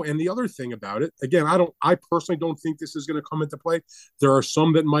never know. And the other thing about it, again, I personally don't think this is going to come into play. There are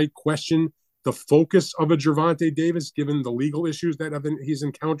some that might question the focus of a Gervonta Davis, given the legal issues that he's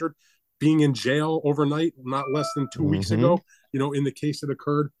encountered, being in jail overnight, not less than 2 weeks ago, in the case that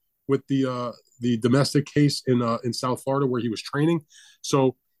occurred with the domestic case in South Florida where he was training.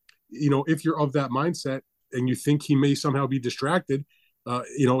 So, if you're of that mindset and you think he may somehow be distracted,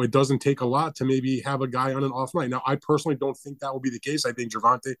 it doesn't take a lot to maybe have a guy on an off night. Now, I personally don't think that will be the case. I think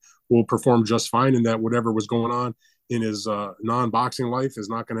Gervonta will perform just fine, and that whatever was going on in his non-boxing life is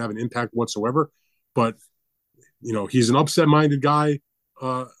not going to have an impact whatsoever. But He's an upset-minded guy,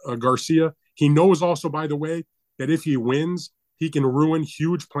 Garcia. He knows also, by the way, that if he wins, he can ruin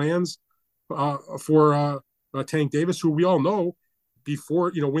huge plans for Tank Davis, who we all know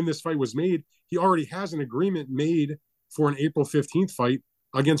before, when this fight was made, he already has an agreement made for an April 15th fight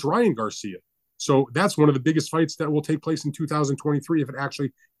against Ryan Garcia. So that's one of the biggest fights that will take place in 2023 if it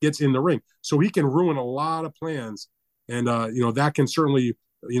actually gets in the ring. So he can ruin a lot of plans. And, that can certainly,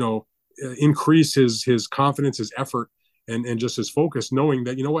 increase his confidence, his effort, and just his focus, knowing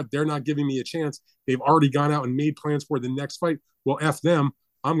that, they're not giving me a chance. They've already gone out and made plans for the next fight. Well, F them.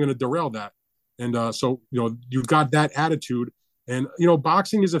 I'm going to derail that. And so, you've got that attitude. And,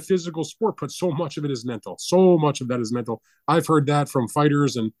 boxing is a physical sport, but so much of it is mental. So much of that is mental. I've heard that from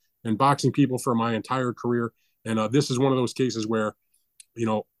fighters and boxing people for my entire career. And this is one of those cases where,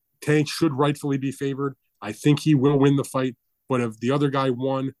 Tank should rightfully be favored. I think he will win the fight. But if the other guy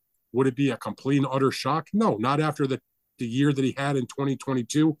won, would it be a complete and utter shock? No, not after the year that he had in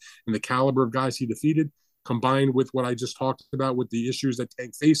 2022 and the caliber of guys he defeated, combined with what I just talked about with the issues that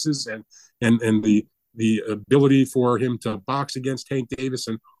Tank faces and the ability for him to box against Tank Davis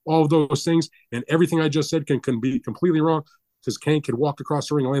and all of those things. And everything I just said can be completely wrong, because Tank could walk across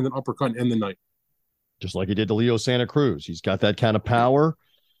the ring, land an uppercut, and end the night. Just like he did to Leo Santa Cruz. He's got that kind of power.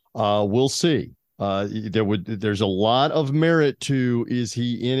 We'll see. There's a lot of merit to, is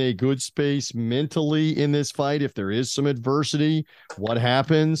he in a good space mentally in this fight? If there is some adversity, what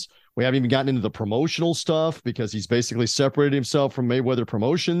happens? We haven't even gotten into the promotional stuff, because he's basically separated himself from Mayweather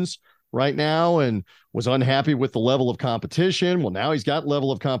Promotions right now and was unhappy with the level of competition. Well, now he's got level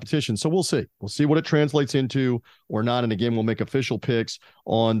of competition. So we'll see. We'll see what it translates into or not. And again, we'll make official picks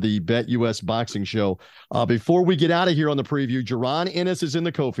on the Bet US Boxing Show. Before we get out of here on the preview, Jaron Ennis is in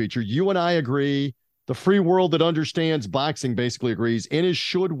the co-feature. You and I agree. The free world that understands boxing basically agrees. Ennis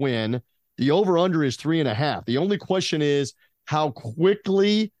should win. The over-under is 3.5. The only question is, how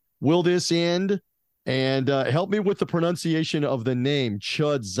quickly will this end? And help me with the pronunciation of the name.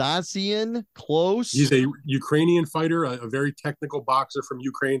 Chudzazian? Close? He's a Ukrainian fighter, a very technical boxer from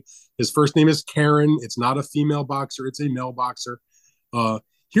Ukraine. His first name is Karen. It's not a female boxer. It's a male boxer.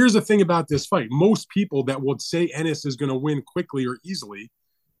 Here's the thing about this fight. Most people that would say Ennis is going to win quickly or easily,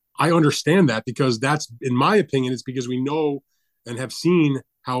 I understand that, because that's, in my opinion, it's because we know and have seen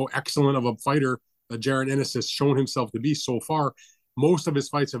how excellent of a fighter Jaron Ennis has shown himself to be so far. Most of his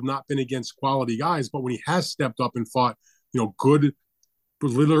fights have not been against quality guys, but when he has stepped up and fought, good,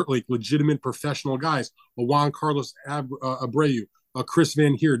 like legitimate professional guys, a Juan Carlos Abreu, a Chris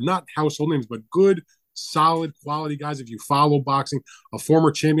Van Heerd, not household names, but good, solid quality guys. If you follow boxing, a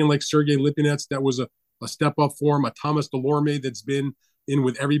former champion like Sergey Lipinets, that was a step up for him, a Thomas Delorme that's been in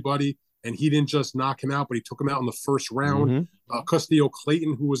with everybody, and he didn't just knock him out, but he took him out in the first round. Castillo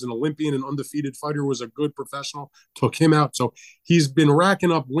Clayton, who was an Olympian and undefeated fighter, was a good professional, took him out. So he's been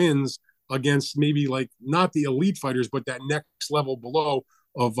racking up wins against maybe like not the elite fighters, but that next level below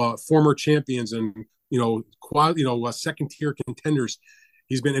of former champions and second tier contenders.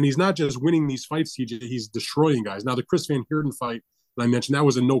 He's not just winning these fights, TJ, he's destroying guys. Now the Chris Van Heerden fight that I mentioned, that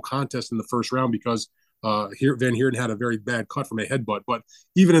was a no contest in the first round because Van Heerden had a very bad cut from a headbutt. But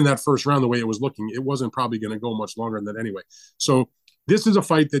even in that first round, the way it was looking, it wasn't probably going to go much longer than that anyway. So this is a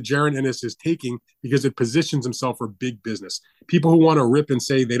fight that Jaron Ennis is taking because it positions himself for big business. People who want to rip and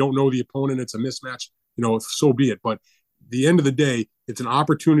say they don't know the opponent, it's a mismatch, so be it. But at the end of the day, it's an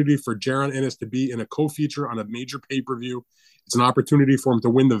opportunity for Jaron Ennis to be in a co-feature on a major pay-per-view. It's an opportunity for him to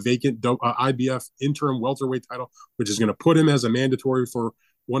win the vacant IBF interim welterweight title, which is going to put him as a mandatory for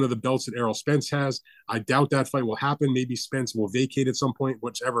one of the belts that Errol Spence has. I doubt that fight will happen. Maybe Spence will vacate at some point,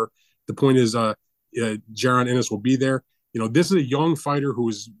 whichever. The point is Jaron Ennis will be there. This is a young fighter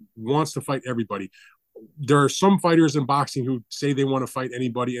who wants to fight everybody. There are some fighters in boxing who say they want to fight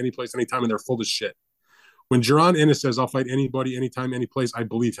anybody, any place, anytime, and they're full of shit. When Jaron Ennis says, I'll fight anybody, anytime, any place, I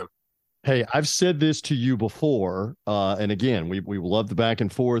believe him. Hey, I've said this to you before, and again, we love the back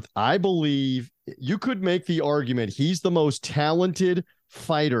and forth. I believe you could make the argument he's the most talented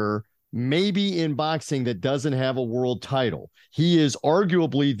fighter maybe in boxing that doesn't have a world title. He is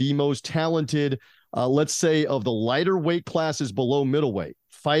arguably the most talented, let's say, of the lighter weight classes below middleweight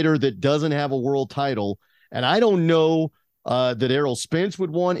fighter that doesn't have a world title. And I don't know that Errol Spence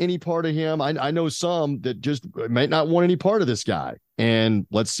would want any part of him. I know some that just might not want any part of this guy. And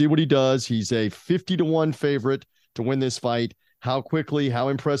let's see what he does. He's a 50-1 favorite to win this fight. How quickly, how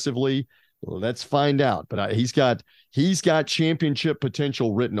impressively? Let's find out. But he's got championship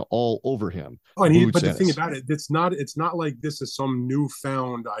potential written all over him. Oh, but the thing about it, it's not like this is some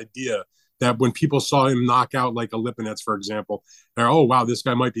newfound idea that when people saw him knock out like a Lipinets, for example, they're, oh wow, this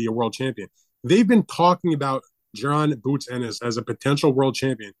guy might be a world champion. They've been talking about Jaron Boots Ennis as a potential world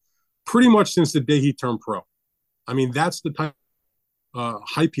champion pretty much since the day he turned pro. I mean, that's the type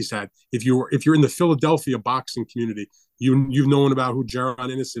hype he's had. If you're in the Philadelphia boxing community, you've known about who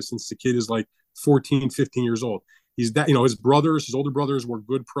Jaron Ennis is since the kid is like 14, 15 years old. He's that, his older brothers were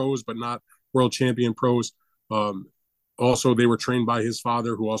good pros, but not world champion pros. Also, they were trained by his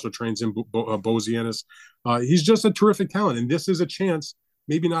father, who also trains him, Bozy Ennis. He's just a terrific talent, and this is a chance,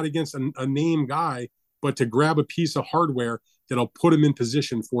 maybe not against a name guy, but to grab a piece of hardware that'll put him in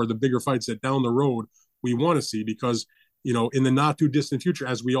position for the bigger fights that down the road we want to see. Because, in the not too distant future,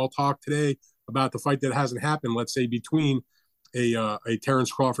 as we all talk today about the fight that hasn't happened, let's say between a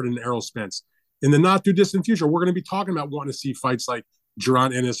Terrence Crawford and Errol Spence, in the not too distant future, we're going to be talking about wanting to see fights like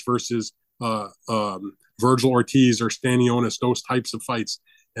Jaron Ennis versus Virgil Ortiz or Stanionis, those types of fights.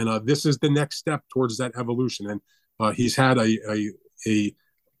 And this is the next step towards that evolution. And he's had a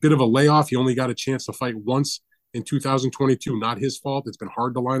bit of a layoff. He only got a chance to fight once in 2022. Not his fault. It's been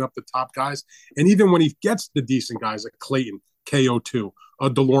hard to line up the top guys. And even when he gets the decent guys like Clayton, KO2, a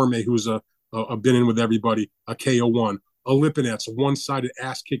Delorme, who's a been in with everybody, a KO1, a Lipinets, one-sided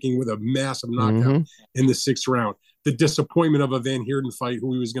ass-kicking with a massive knockout in the 6th round. The disappointment of a Van Heerden fight,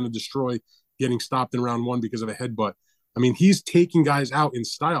 who he was going to destroy, getting stopped in round 1 because of a headbutt. I mean, he's taking guys out in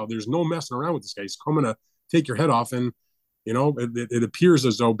style. There's no messing around with this guy. He's coming to take your head off. And, it appears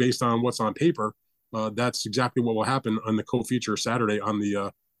as though, based on what's on paper, that's exactly what will happen on the co-feature Saturday on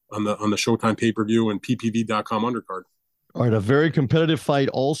the Showtime pay-per-view and ppv.com undercard. All right, a very competitive fight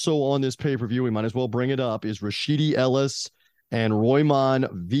also on this pay-per-view, we might as well bring it up, is Rashidi Ellis and Royman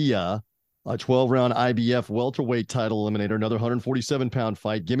Villa, a 12-round IBF welterweight title eliminator, another 147-pound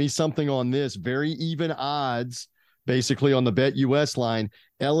fight. Give me something on this. Very even odds, basically, on the Bet US line.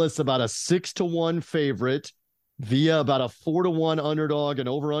 Ellis about a 6-1 favorite. Villa about a 4-1 underdog, an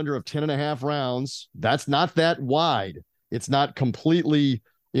over-under of 10.5 rounds. That's not that wide. It's not completely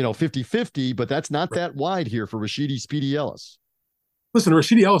 50-50, but that's not that wide here for Rashidi Speedy Ellis. Listen,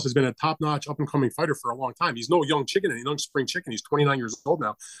 Rashidi Ellis has been a top-notch, up-and-coming fighter for a long time. He's no young chicken, and young spring chicken. He's 29 years old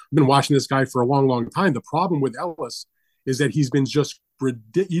now. I've been watching this guy for a long, long time. The problem with Ellis is that he's been just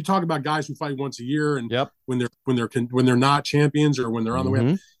ridiculous. You talk about guys who fight once a year, and when they're not champions or when they're on the way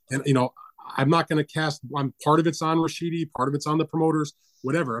up, and I'm not going to cast. Part of it's on Rashidi, part of it's on the promoters,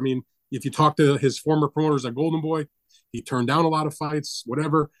 whatever. I mean, if you talk to his former promoters at Golden Boy, he turned down a lot of fights,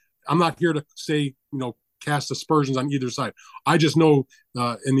 whatever. I'm not here to say, cast aspersions on either side. I just know,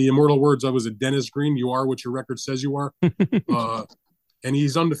 in the immortal words of Dennis Green, you are what your record says you are. And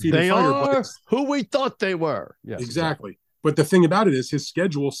he's undefeated they fighter. Are who we thought they were. Yes, exactly. But the thing about it is his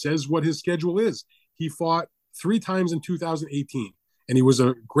schedule says what his schedule is. He fought 3 times in 2018, and he was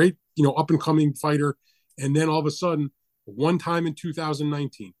a great, up-and-coming fighter. And then all of a sudden, 1 time in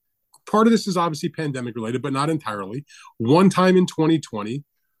 2019. Part of this is obviously pandemic related, but not entirely. 1 time in 2020,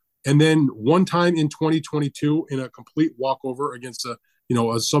 and then 1 time in 2022 in a complete walkover against a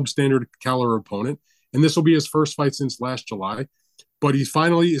substandard caliber opponent. And this will be his first fight since last July. But he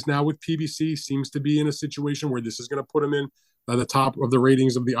finally is now with PBC, seems to be in a situation where this is going to put him in the top of the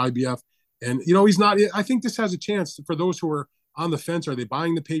ratings of the IBF. And, he's not, I think this has a chance for those who are on the fence. Are they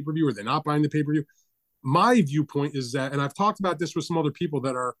buying the pay-per-view? Are they not buying the pay-per-view? My viewpoint is that, and I've talked about this with some other people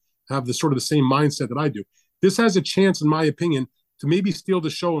that have the sort of the same mindset that I do. This has a chance, in my opinion, to maybe steal the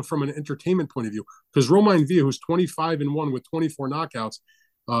show from an entertainment point of view. Because Romain Villa, who's 25-1 with 24 knockouts,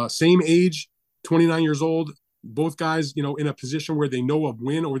 same age, 29 years old, both guys, in a position where they know a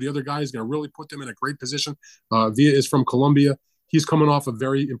win or the other guy is going to really put them in a great position. Villa is from Colombia. He's coming off a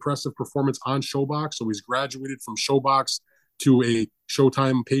very impressive performance on Showbox. So he's graduated from Showbox to a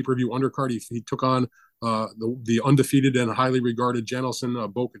Showtime pay-per-view undercard. He took on the undefeated and highly regarded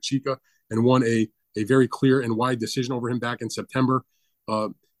Janelson Boca Chica and won a very clear and wide decision over him back in September.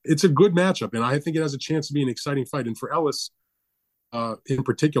 It's a good matchup, and I think it has a chance to be an exciting fight. And for Ellis, in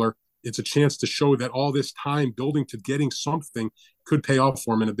particular, it's a chance to show that all this time building to getting something could pay off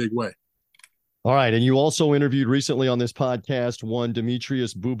for him in a big way. All right, and you also interviewed recently on this podcast one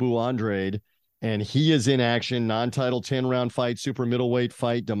Demetrius Boo Boo Andrade, and he is in action, non-title 10-round fight, super middleweight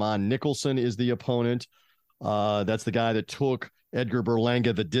fight. Damon Nicholson is the opponent. That's the guy that took Edgar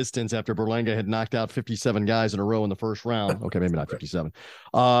Berlanga the distance after Berlanga had knocked out 57 guys in a row in the first round. Okay, maybe not 57.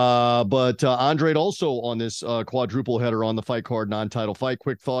 But Andrade also on this quadruple header on the fight card, non-title fight.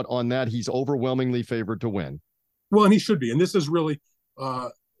 Quick thought on that. He's overwhelmingly favored to win. Well, and he should be. And this is really,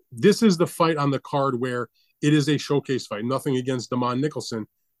 this is the fight on the card where it is a showcase fight. Nothing against Damon Nicholson,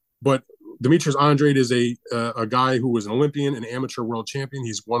 but Demetrius Andrade is a guy who was an Olympian, an amateur world champion.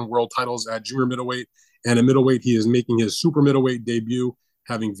 He's won world titles at junior middleweight and at middleweight. He is making his super middleweight debut,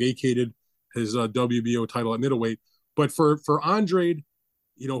 having vacated his WBO title at middleweight. But for Andrade,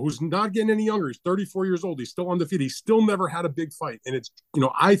 who's not getting any younger, he's 34 years old. He's still undefeated. He's still never had a big fight. And it's,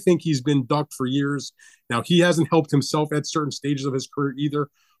 I think he's been ducked for years. Now, he hasn't helped himself at certain stages of his career either.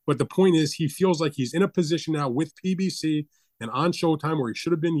 But the point is, he feels like he's in a position now with PBC and on Showtime where he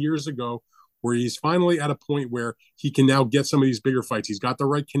should have been years ago, where he's finally at a point where he can now get some of these bigger fights. He's got the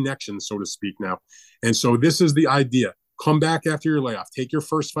right connections, so to speak, now. And so this is the idea. Come back after your layoff. Take your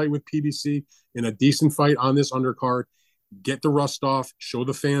first fight with PBC in a decent fight on this undercard. Get the rust off, show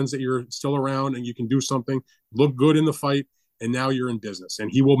the fans that you're still around and you can do something, look good in the fight, and now you're in business.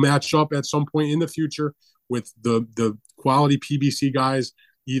 And he will match up at some point in the future with the quality PBC guys,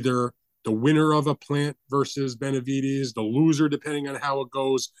 either the winner of a Plant versus Benavides, the loser, depending on how it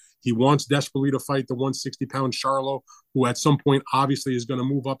goes. He wants desperately to fight the 160-pound Charlo, who at some point obviously is going to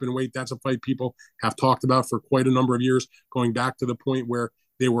move up in weight. That's a fight people have talked about for quite a number of years, going back to the point where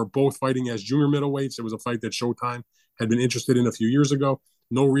they were both fighting as junior middleweights. It was a fight that Showtime had been interested in a few years ago.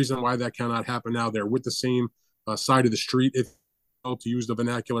 No reason why that cannot happen now. They're with the same side of the street, if to use the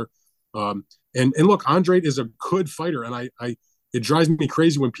vernacular. And look, Andrade is a good fighter, and it drives me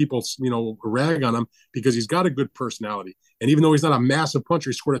crazy when people rag on him because he's got a good personality. And even though he's not a massive puncher,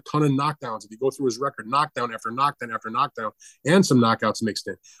 he scored a ton of knockdowns. If you go through his record, knockdown after knockdown after knockdown, and some knockouts mixed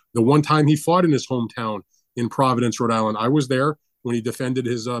in. The one time he fought in his hometown in Providence, Rhode Island, I was there when he defended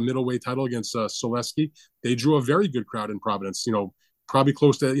his middleweight title against Selesky. They drew a very good crowd in Providence, probably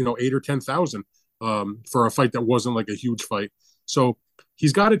close to 8 or 10,000 for a fight that wasn't like a huge fight. So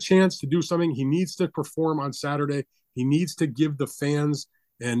he's got a chance to do something. He needs to perform on Saturday. He needs to give the fans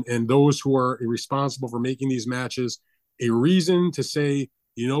and those who are responsible for making these matches a reason to say,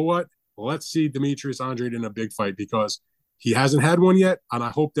 you know what, let's see Demetrius Andrade in a big fight, because he hasn't had one yet. And I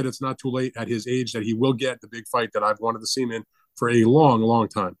hope that it's not too late at his age that he will get the big fight that I've wanted to see him in for a long, long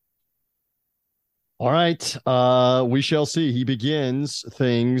time. All right. We shall see. He begins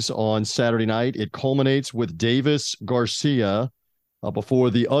things on Saturday night. It culminates with Davis Garcia before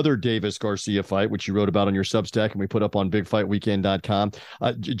the other Davis Garcia fight, which you wrote about on your Substack and we put up on bigfightweekend.com.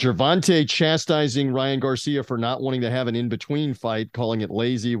 Gervonta chastising Ryan Garcia for not wanting to have an in-between fight, calling it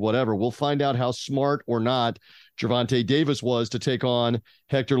lazy, whatever. We'll find out how smart or not Gervonta Davis was to take on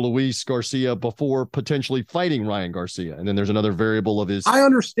Hector Luis Garcia before potentially fighting Ryan Garcia. And then there's another variable of his I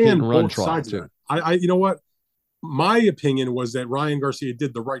understand run both sides of that. You know what? My opinion was that Ryan Garcia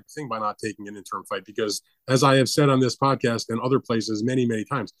did the right thing by not taking an interim fight, because as I have said on this podcast and other places many, many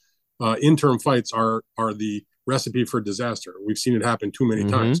times, interim fights are the recipe for disaster. We've seen it happen too many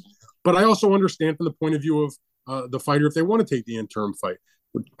times. But I also understand from the point of view of the fighter, if they want to take the interim fight.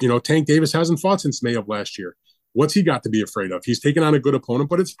 Tank Davis hasn't fought since May of last year. What's he got to be afraid of? He's taken on a good opponent,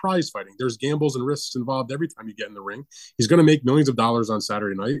 but it's prize fighting. There's gambles and risks involved every time you get in the ring. He's going to make millions of dollars on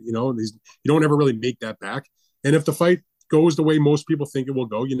Saturday night. You don't ever really make that back. And if the fight goes the way most people think it will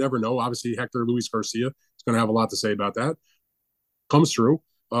go, you never know. Obviously, Hector Luis Garcia is going to have a lot to say about that. Comes through.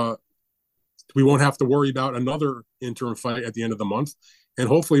 We won't have to worry about another interim fight at the end of the month. And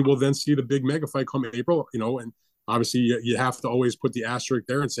hopefully we'll then see the big mega fight come in April, and obviously you have to always put the asterisk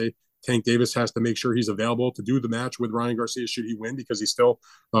there and say, Tank Davis has to make sure he's available to do the match with Ryan Garcia should he win, because he's still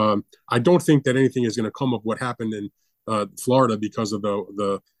I don't think that anything is going to come of what happened in Florida because of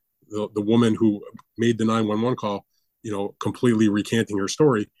the woman who made the 911 call, completely recanting her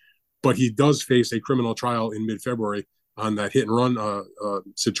story. But he does face a criminal trial in mid-February on that hit and run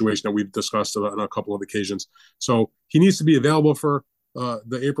situation that we've discussed on a couple of occasions. So he needs to be available for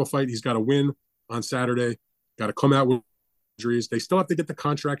the April fight. He's got to win on Saturday, got to come out with injuries. They still have to get the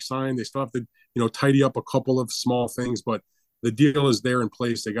contract signed. They still have to, tidy up a couple of small things, but the deal is there in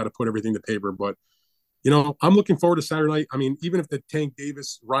place. They got to put everything to paper. But, I'm looking forward to Saturday night. I mean, even if the Tank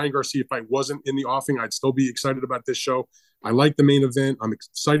Davis, Ryan Garcia fight wasn't in the offing, I'd still be excited about this show. I like the main event. I'm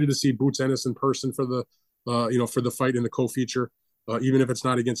excited to see Boots Ennis in person for the, for the fight in the co-feature, even if it's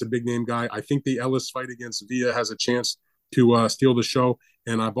not against a big name guy. I think the Ellis fight against Villa has a chance to steal the show.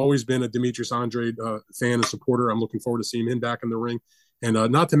 And I've always been a Demetrius Andrade fan and supporter. I'm looking forward to seeing him back in the ring. And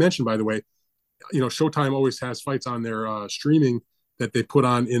not to mention, by the way, Showtime always has fights on their streaming that they put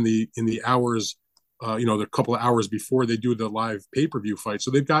on in the hours, the couple of hours before they do the live pay-per-view fight.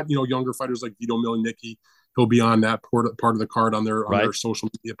 So they've got, younger fighters like Vito Milnicki. He'll be on that part of the card on their social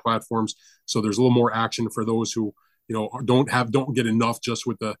media platforms. So there's a little more action for those who, don't get enough just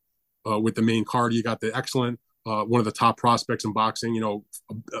with the main card. You got the excellent, one of the top prospects in boxing,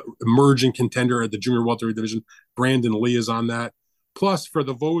 emerging contender at the junior welterweight division. Brandon Lee is on that. Plus, for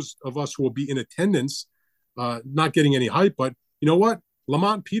those of us who will be in attendance, not getting any hype, but you know what?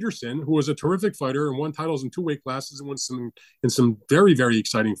 Lamont Peterson, who was a terrific fighter and won titles in two weight classes and won in some very, very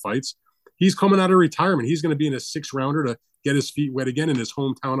exciting fights. he's coming out of retirement. He's going to be in a 6th rounder to get his feet wet again in his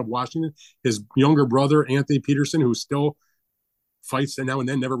hometown of Washington. His younger brother, Anthony Peterson, who still fights now and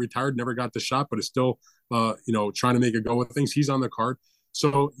then, never retired, never got the shot, but is still, trying to make a go of things. He's on the card.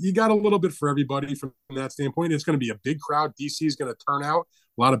 So you got a little bit for everybody from that standpoint. It's going to be a big crowd. DC is going to turn out.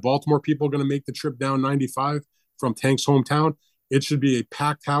 A lot of Baltimore people are going to make the trip down 95 from Tank's hometown. It should be a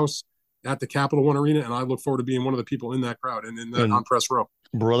packed house at the Capital One Arena, and I look forward to being one of the people in that crowd and on press row.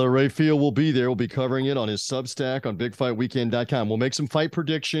 Brother Rafael will be there. We'll be covering it on his Substack on BigFightWeekend.com. We'll make some fight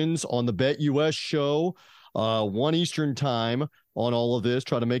predictions on the BetUS show, 1 Eastern time on all of this.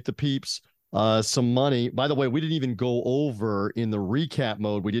 Try to make the peeps some money. By the way, we didn't even go over in the recap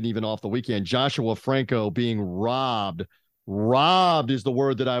mode. We didn't even off the weekend. Joshua Franco being robbed. Robbed is the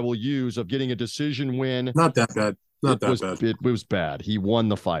word that I will use, of getting a decision win. Not that bad. It was bad. He won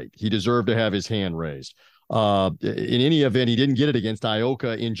the fight. He deserved to have his hand raised. In any event, he didn't get it against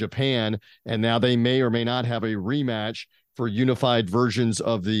Ioka in Japan, and now they may or may not have a rematch for unified versions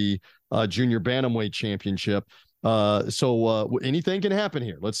of the junior bantamweight championship. So anything can happen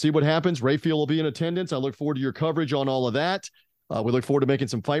here. Let's see what happens. Rafael will be in attendance. I look forward to your coverage on all of that. We look forward to making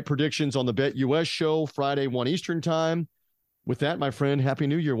some fight predictions on the BetUS show Friday, 1 Eastern time. With that, my friend, Happy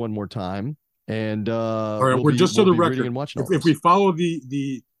New Year one more time. And all right, we're just so the record. If we follow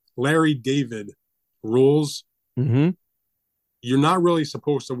the Larry David rules, you're not really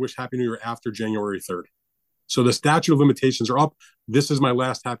supposed to wish Happy New Year after January 3rd. So the statute of limitations are up. This is my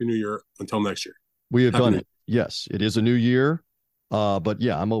last Happy New Year until next year. We have done it. Yes, it is a new year. But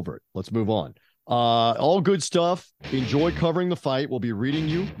yeah, I'm over it. Let's move on. All good stuff. Enjoy covering the fight. We'll be reading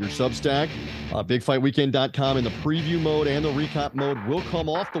your Substack, BigFightWeekend.com in the preview mode, and the recap mode will come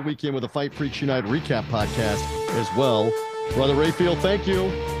off the weekend with a Fight Freaks Unite recap podcast as well. Brother Rafael, thank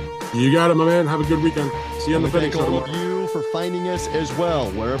you. You got it, my man. Have a good weekend. See you on the Thank all of you for finding us as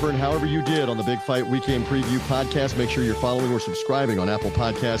well, wherever and however you did on the Big Fight Weekend Preview podcast. Make sure you're following or subscribing on Apple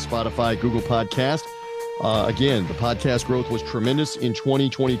Podcasts, Spotify, Google Podcasts. Again, the podcast growth was tremendous in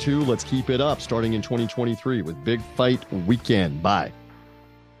 2022. Let's keep it up starting in 2023 with Big Fight Weekend. Bye.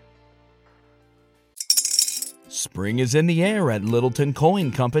 Spring is in the air at Littleton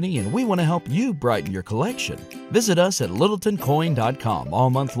Coin Company, and we want to help you brighten your collection. Visit us at littletoncoin.com all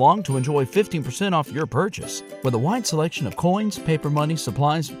month long to enjoy 15% off your purchase. With a wide selection of coins, paper money,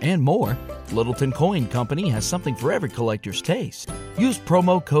 supplies, and more, Littleton Coin Company has something for every collector's taste. Use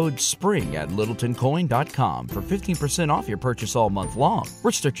promo code SPRING at littletoncoin.com for 15% off your purchase all month long.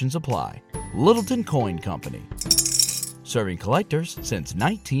 Restrictions apply. Littleton Coin Company. Serving collectors since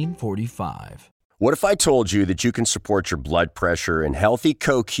 1945. What if I told you that you can support your blood pressure and healthy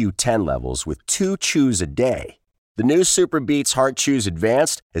CoQ10 levels with 2 chews a day? The new Super Beats Heart Chews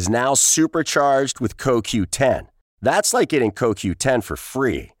Advanced is now supercharged with CoQ10. That's like getting CoQ10 for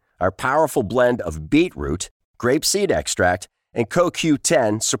free. Our powerful blend of beetroot, grapeseed extract, and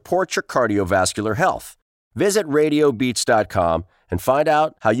CoQ10 supports your cardiovascular health. Visit RadioBeats.com and find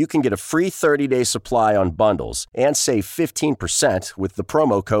out how you can get a free 30-day supply on bundles and save 15% with the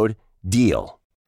promo code DEAL.